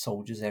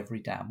soldiers every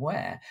damn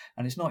where.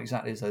 And it's not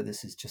exactly as though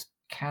this is just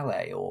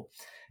Calais or,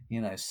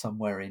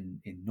 somewhere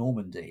in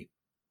Normandy.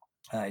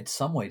 It's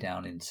some way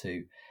down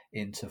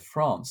into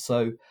France.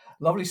 So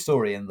lovely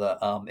story in that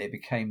it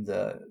became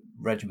the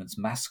regiment's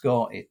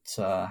mascot. It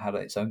had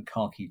its own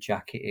khaki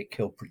jacket. It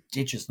killed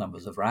prodigious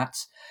numbers of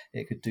rats.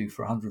 It could do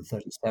for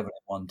 137 in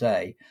one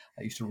day.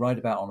 It used to ride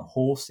about on a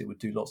horse. It would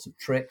do lots of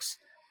tricks.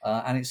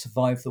 And it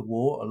survived the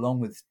war along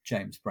with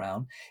James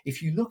Brown.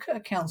 If you look at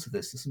accounts of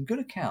this, there's some good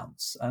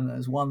accounts. And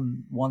there's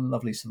one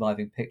lovely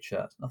surviving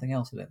picture. Nothing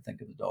else, I don't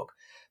think, of the dog,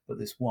 but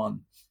this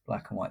one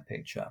black and white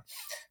picture.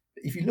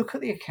 If you look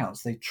at the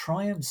accounts, they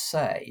try and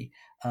say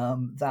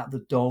that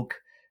the dog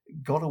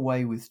got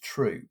away with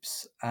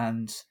troops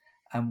and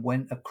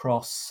went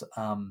across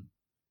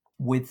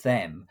with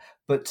them.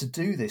 But to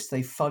do this,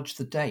 they fudge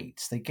the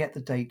dates. They get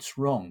the dates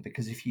wrong,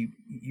 because if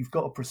you've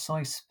got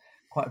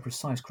quite a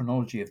precise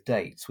chronology of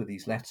dates with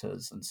these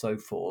letters and so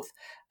forth,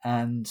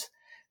 and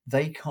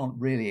they can't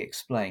really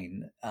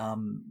explain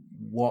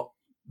what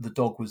the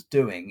dog was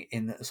doing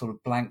in a sort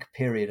of blank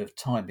period of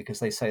time, because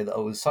they say that,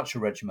 was such a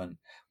regiment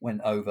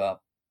went over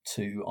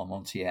to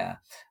Armentières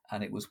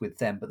and it was with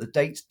them, but the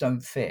dates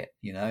don't fit,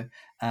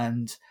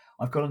 And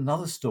I've got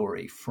another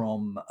story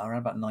from around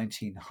about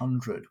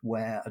 1900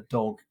 where a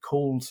dog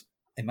called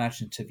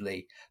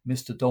imaginatively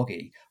Mr.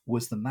 Doggy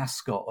was the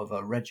mascot of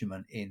a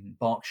regiment in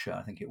Berkshire,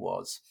 I think it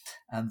was,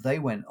 and they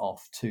went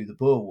off to the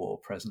Boer War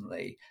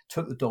presently,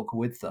 took the dog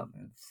with them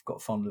and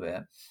got fond of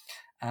it.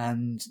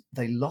 And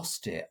they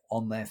lost it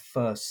on their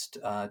first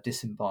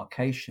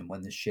disembarkation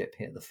when the ship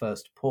hit the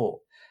first port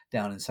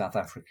down in South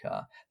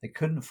Africa. They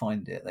couldn't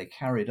find it. They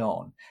carried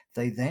on.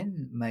 They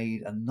then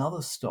made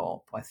another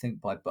stop, I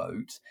think, by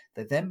boat.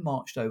 They then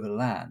marched over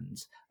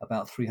land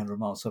about 300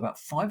 miles, so about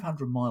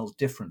 500 miles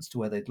difference to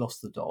where they'd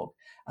lost the dog.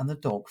 And the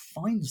dog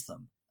finds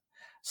them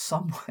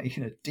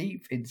somewhere,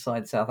 deep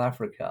inside South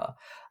Africa,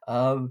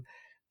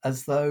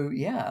 as though,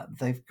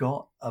 they've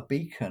got a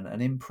beacon,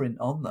 an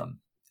imprint on them.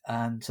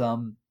 And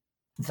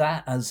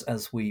that,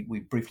 as we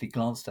briefly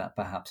glanced at,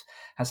 perhaps,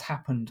 has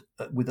happened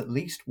with at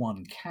least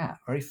one cat.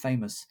 Very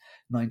famous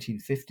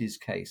 1950s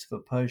case of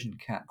a Persian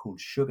cat called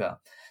Sugg.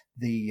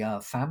 The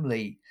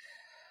family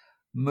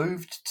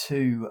moved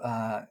to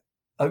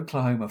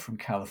Oklahoma from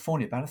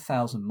California, about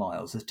 1,000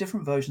 miles. There's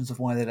different versions of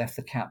why they left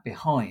the cat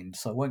behind,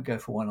 so I won't go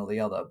for one or the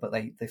other, but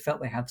they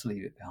felt they had to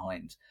leave it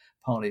behind.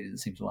 Partly it didn't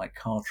seem to like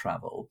car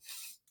travel.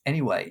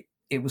 Anyway,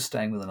 it was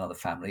staying with another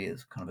family,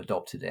 has kind of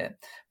adopted it.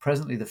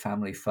 Presently, the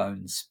family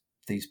phones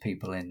these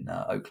people in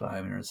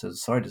Oklahoma and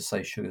says, "Sorry to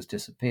say, Sugar's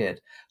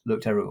disappeared.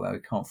 Looked everywhere, we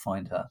can't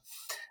find her."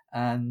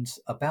 And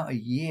about a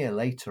year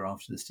later,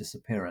 after this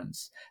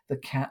disappearance, the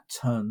cat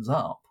turns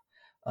up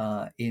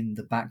in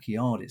the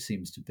backyard, it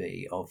seems to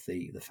be, of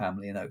the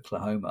family in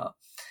Oklahoma.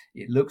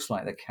 It looks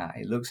like the cat.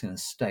 It looks in a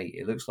state.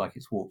 It looks like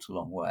it's walked a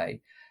long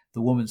way.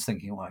 The woman's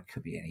thinking, well, it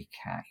could be any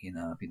cat,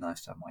 it'd be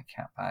nice to have my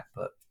cat back,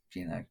 but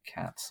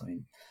cats. I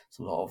mean, there's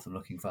a lot of them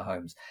looking for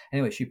homes.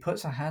 Anyway, she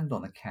puts her hand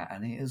on a cat,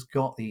 and it has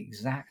got the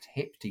exact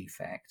hip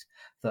defect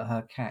that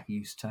her cat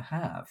used to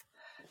have.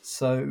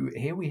 So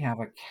here we have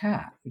a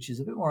cat, which is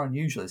a bit more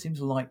unusual. It seems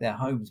to like their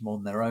homes more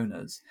than their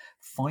owners,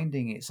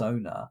 finding its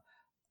owner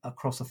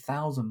across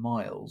 1,000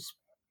 miles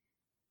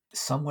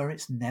somewhere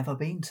it's never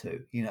been to.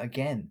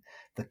 Again,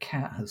 the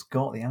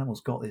animal's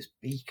got this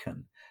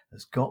beacon,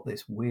 has got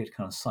this weird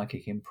kind of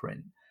psychic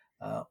imprint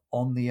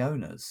on the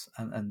owners,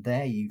 and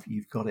there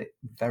you've got it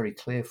very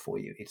clear for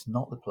you. It's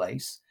not the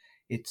place,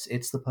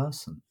 it's the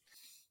person.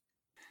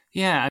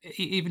 Yeah,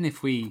 even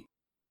if we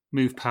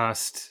move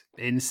past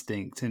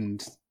instinct,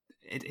 and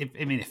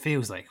it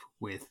feels like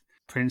with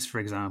Prince, for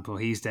example,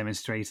 he's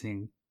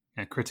demonstrating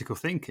critical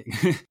thinking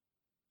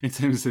in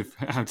terms of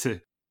how to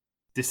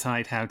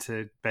decide how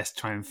to best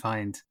try and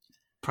find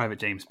Private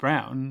James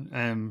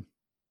Brown.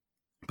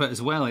 But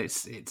as well,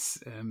 it's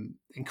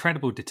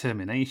incredible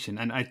determination.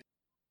 And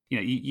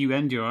you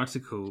end your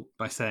article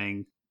by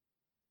saying,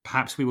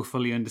 perhaps we will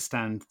fully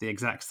understand the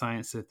exact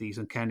science of these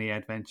uncanny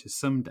adventures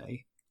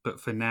someday, but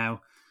for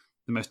now,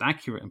 the most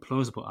accurate and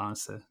plausible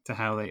answer to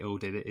how they all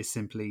did it is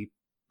simply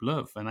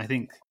love. And I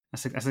think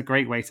that's a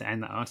great way to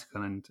end that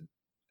article,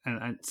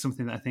 and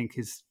something that I think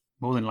is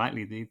more than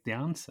likely the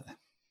answer.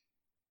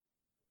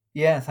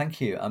 Yeah, thank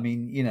you. I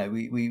mean,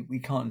 we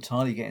can't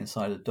entirely get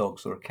inside a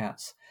dog's or a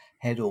cat's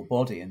head or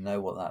body and know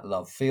what that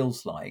love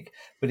feels like,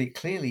 but it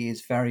clearly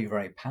is very,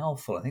 very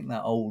powerful. I think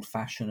that old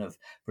fashion of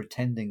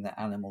pretending that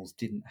animals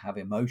didn't have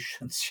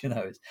emotions,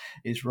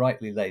 is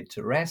rightly laid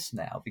to rest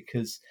now,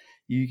 because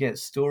you get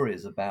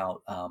stories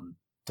about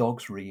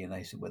dogs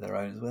reunited with their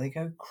owners where they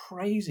go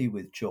crazy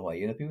with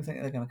joy. People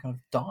think they're going to kind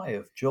of die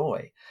of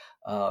joy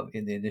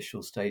in the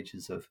initial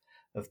stages of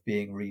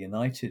being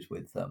reunited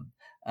with them.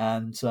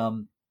 And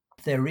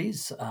there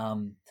is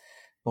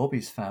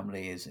Bobby's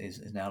family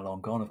is now long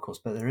gone, of course,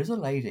 but there is a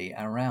lady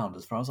around,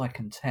 as far as I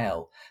can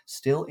tell,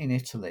 still in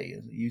Italy,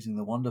 using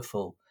the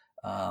wonderful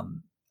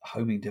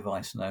homing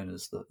device known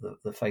as the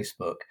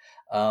Facebook.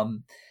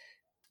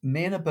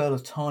 Myrna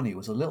Berlusconi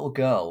was a little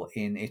girl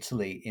in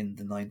Italy in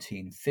the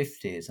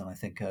 1950s and I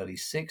think early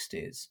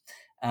 60s.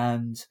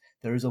 And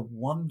there is a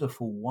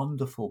wonderful,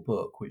 wonderful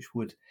book,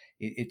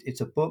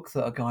 it's a book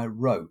that a guy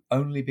wrote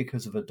only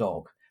because of a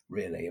dog,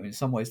 really. I mean, in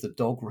some ways, the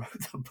dog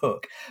wrote the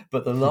book,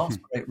 but the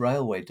last great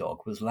railway dog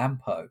was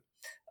Lampo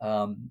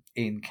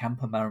in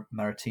Campiglia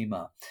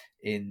Maritima,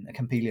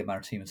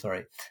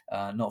 sorry,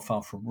 not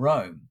far from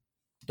Rome.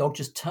 The dog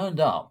just turned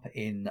up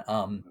in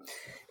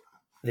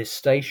this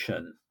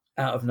station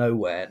out of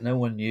nowhere. No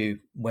one knew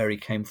where he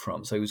came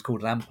from, so he was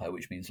called Lampo,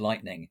 which means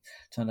lightning.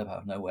 Turned up out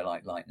of nowhere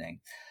like lightning,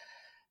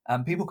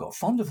 and people got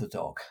fond of the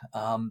dog.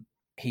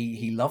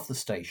 He loved the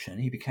station.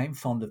 He became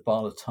fond of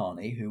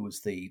Barlatani, who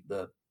was the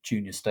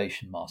junior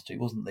station master. He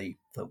wasn't the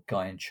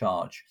guy in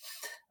charge,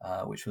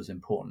 which was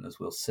important, as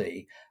we'll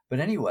see.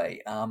 But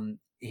anyway,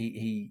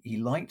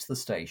 he liked the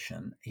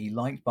station. He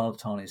liked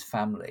Barlatani's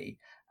family,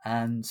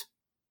 and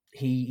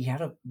he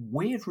had a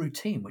weird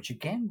routine, which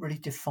again really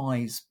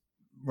defies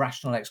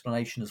rational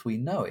explanation as we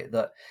know it,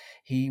 that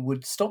he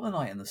would stop the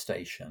night in the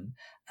station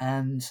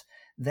and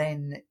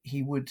then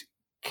he would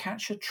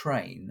catch a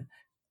train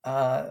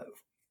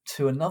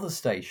to another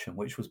station,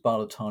 which was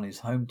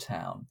Barlatani's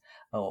hometown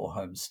or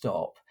home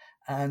stop.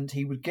 And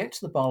he would get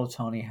to the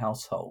Barlatani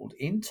household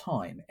in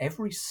time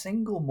every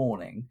single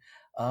morning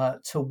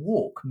to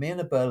walk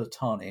Myrna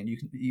Berlatani, and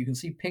you can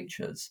see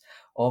pictures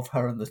of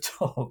her and the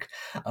dog.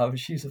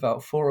 She's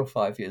about 4 or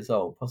 5 years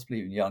old, possibly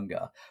even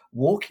younger,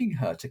 walking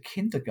her to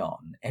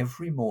kindergarten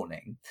every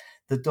morning.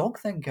 The dog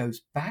then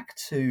goes back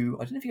to,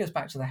 I don't know if he goes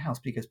back to the house,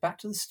 but he goes back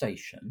to the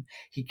station.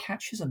 He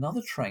catches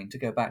another train to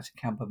go back to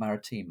Campiglia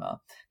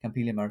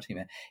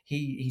Maritima.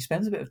 He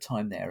spends a bit of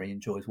time there. He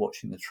enjoys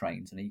watching the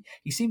trains, and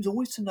he seems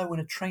always to know when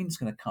a train's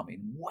going to come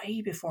in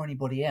way before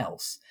anybody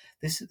else.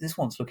 This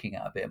one's looking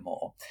at a bit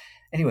more.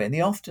 Anyway, in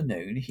the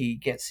afternoon, he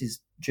gets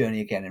his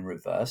journey again in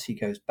reverse. He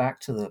goes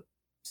back to the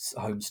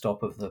home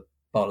stop of the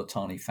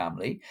Barlatani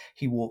family.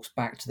 He walks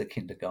back to the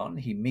kindergarten.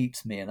 He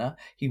meets Myrna.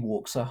 He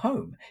walks her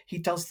home. He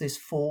does this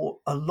for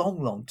a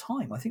long, long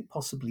time, I think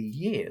possibly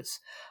years.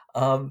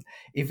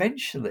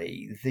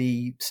 Eventually,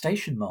 the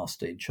station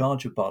master in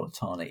charge of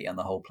Barlatani and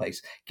the whole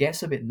place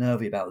gets a bit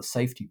nervy about the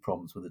safety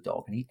problems with the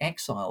dog, and he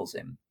exiles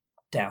him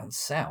down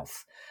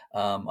south,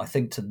 I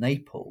think to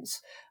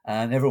Naples.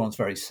 And everyone's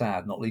very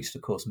sad, not least,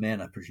 of course,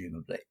 Myrna,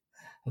 presumably,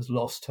 has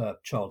lost her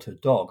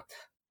childhood dog.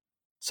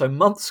 So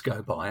months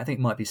go by, I think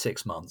it might be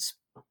 6 months,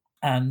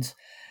 and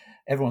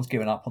everyone's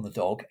given up on the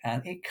dog,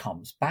 and it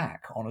comes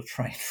back on a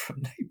train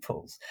from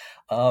Naples.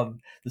 The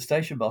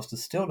station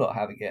master's still not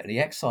having it, and he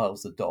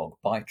exiles the dog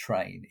by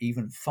train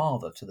even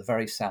farther to the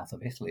very south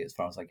of Italy, as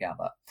far as I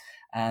gather.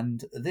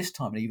 And this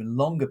time, an even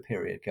longer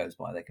period goes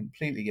by. They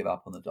completely give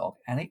up on the dog,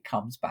 and it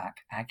comes back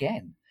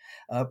again.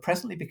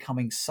 Presently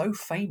becoming so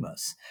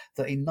famous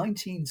that in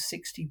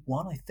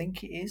 1961, I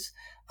think it is,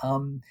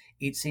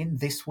 it's in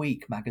This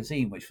Week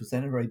magazine, which was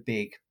then a very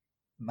big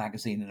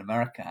magazine in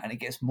America, and it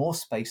gets more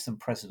space than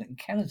President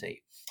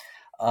Kennedy.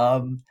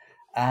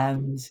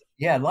 And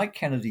yeah, like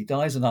Kennedy,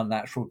 dies an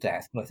unnatural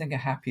death, but I think a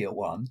happier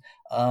one,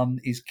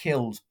 is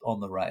killed on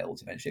the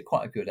rails eventually at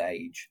quite a good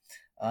age.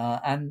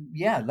 And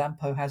yeah,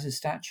 Lampo has his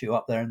statue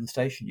up there in the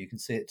station. You can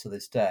see it to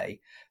this day.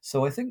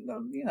 So I think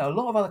a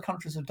lot of other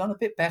countries have done a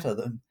bit better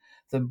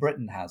than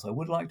Britain has. I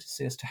would like to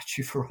see a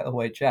statue for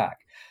Railway Jack.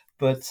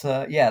 But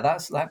yeah,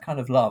 that's that kind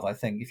of love. I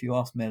think if you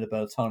ask Mila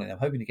Bertani, I'm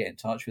hoping to get in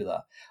touch with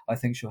her. I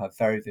think she'll have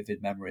very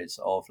vivid memories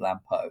of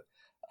Lampo.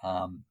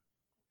 Um,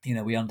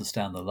 we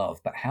understand the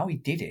love, but how he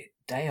did it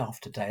day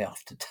after day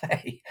after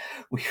day,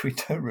 we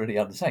don't really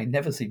understand. He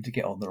never seemed to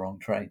get on the wrong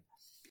train.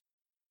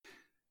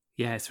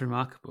 Yeah, it's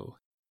remarkable.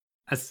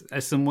 As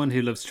someone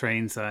who loves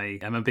trains, I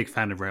am a big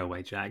fan of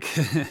Railway Jack.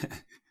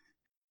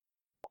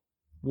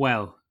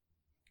 Well,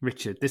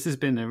 Richard, this has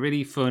been a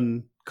really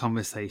fun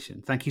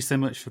conversation. Thank you so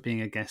much for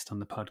being a guest on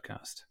the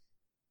podcast.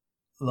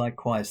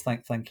 Likewise,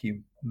 thank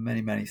you,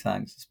 many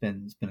thanks. It's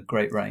been a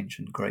great range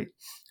and great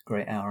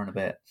hour and a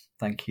bit.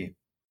 Thank you.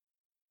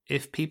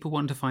 If people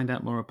want to find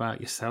out more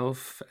about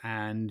yourself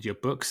and your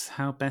books,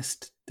 how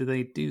best do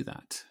they do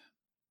that?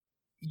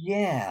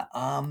 Yeah,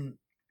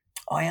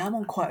 I am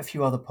on quite a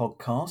few other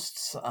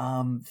podcasts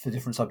for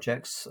different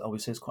subjects.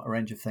 Obviously, it's quite a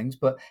range of things,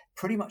 but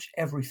pretty much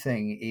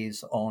everything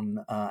is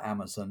on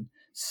Amazon.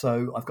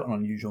 So I've got an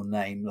unusual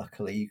name.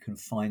 Luckily, you can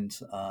find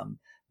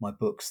my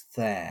books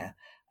there.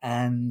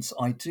 And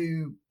I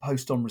do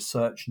post on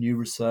research, new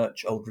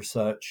research, old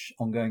research,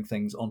 ongoing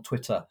things on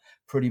Twitter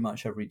pretty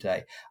much every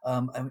day.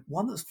 And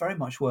one that's very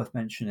much worth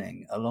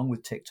mentioning, along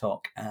with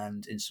TikTok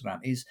and Instagram,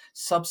 is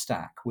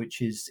Substack,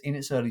 which is in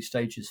its early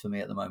stages for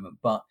me at the moment.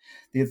 But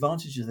the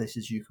advantage of this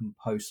is you can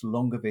post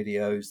longer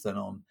videos than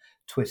on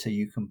Twitter.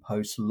 You can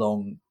post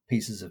long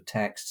pieces of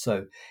text.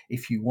 So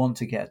if you want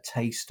to get a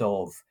taste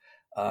of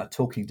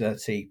Talking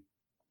Dirty,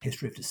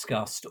 History of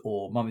Disgust,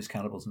 or Mummies,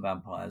 Cannibals and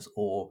Vampires,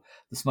 or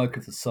The Smoke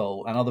of the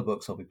Soul, and other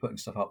books, I'll be putting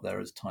stuff up there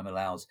as time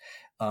allows.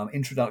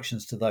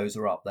 Introductions to those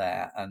are up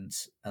there, and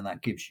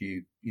that gives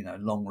you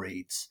long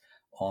reads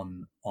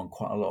on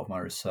quite a lot of my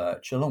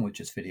research, along with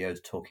just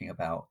videos talking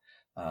about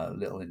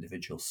little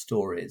individual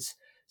stories.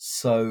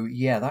 So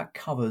yeah, that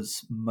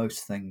covers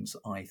most things,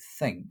 I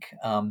think.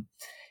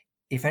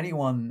 If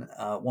anyone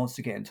wants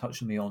to get in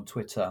touch with me on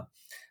Twitter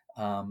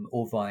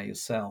or via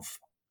yourself,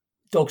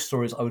 dog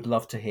stories, I would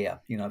love to hear.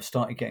 I've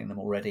started getting them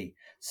already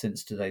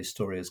since today's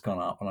story has gone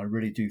up, and I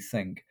really do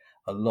think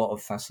a lot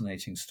of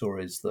fascinating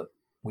stories that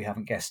we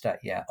haven't guessed at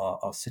yet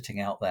are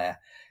sitting out there,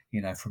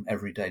 from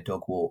everyday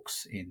dog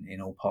walks in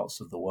all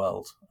parts of the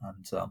world,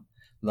 and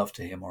love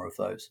to hear more of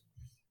those.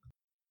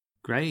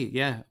 Great,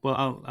 yeah.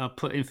 Well, I'll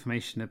put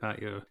information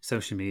about your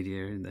social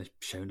media in the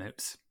show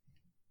notes.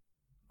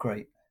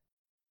 Great.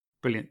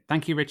 Brilliant.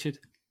 Thank you, Richard.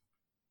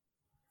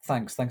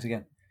 Thanks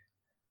again.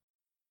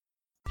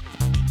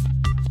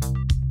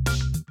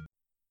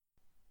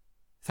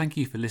 Thank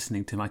you for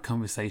listening to my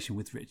conversation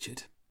with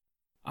Richard.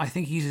 I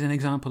think he's an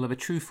example of a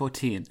true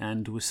Fortean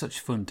and was such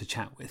fun to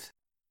chat with.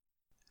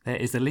 There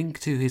is a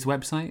link to his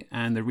website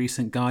and the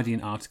recent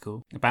Guardian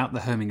article about the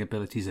homing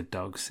abilities of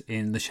dogs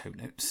in the show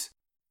notes.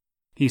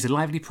 He's a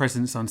lively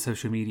presence on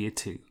social media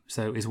too,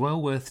 so is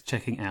well worth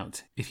checking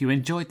out if you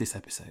enjoyed this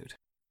episode.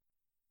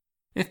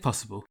 If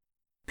possible,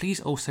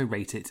 please also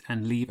rate it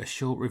and leave a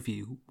short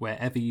review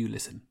wherever you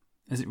listen,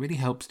 as it really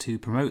helps to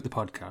promote the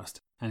podcast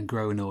and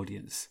grow an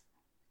audience.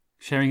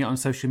 Sharing it on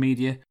social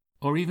media,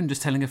 or even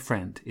just telling a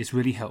friend, is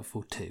really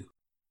helpful too.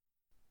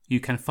 You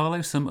can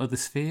follow Some Other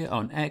Sphere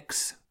on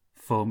X,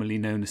 formerly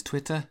known as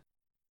Twitter,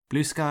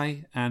 Blue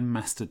Sky and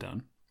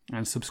Mastodon,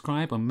 and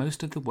subscribe on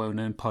most of the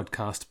well-known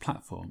podcast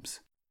platforms.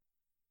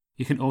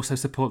 You can also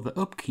support the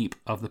upkeep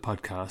of the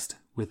podcast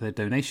with a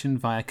donation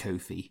via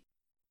Ko-fi.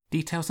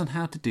 Details on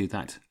how to do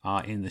that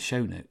are in the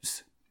show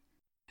notes.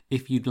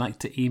 If you'd like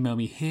to email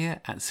me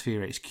here at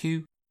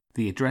SphereHQ,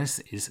 the address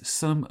is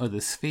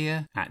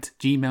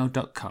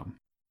someothersphere@gmail.com.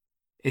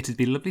 It'd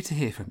be lovely to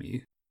hear from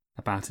you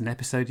about an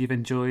episode you've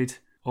enjoyed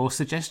or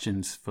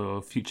suggestions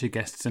for future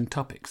guests and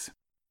topics.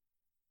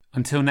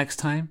 Until next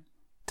time,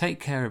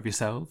 take care of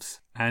yourselves,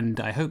 and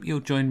I hope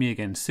you'll join me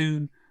again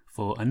soon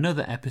for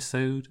another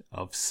episode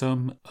of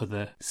Some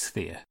Other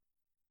Sphere.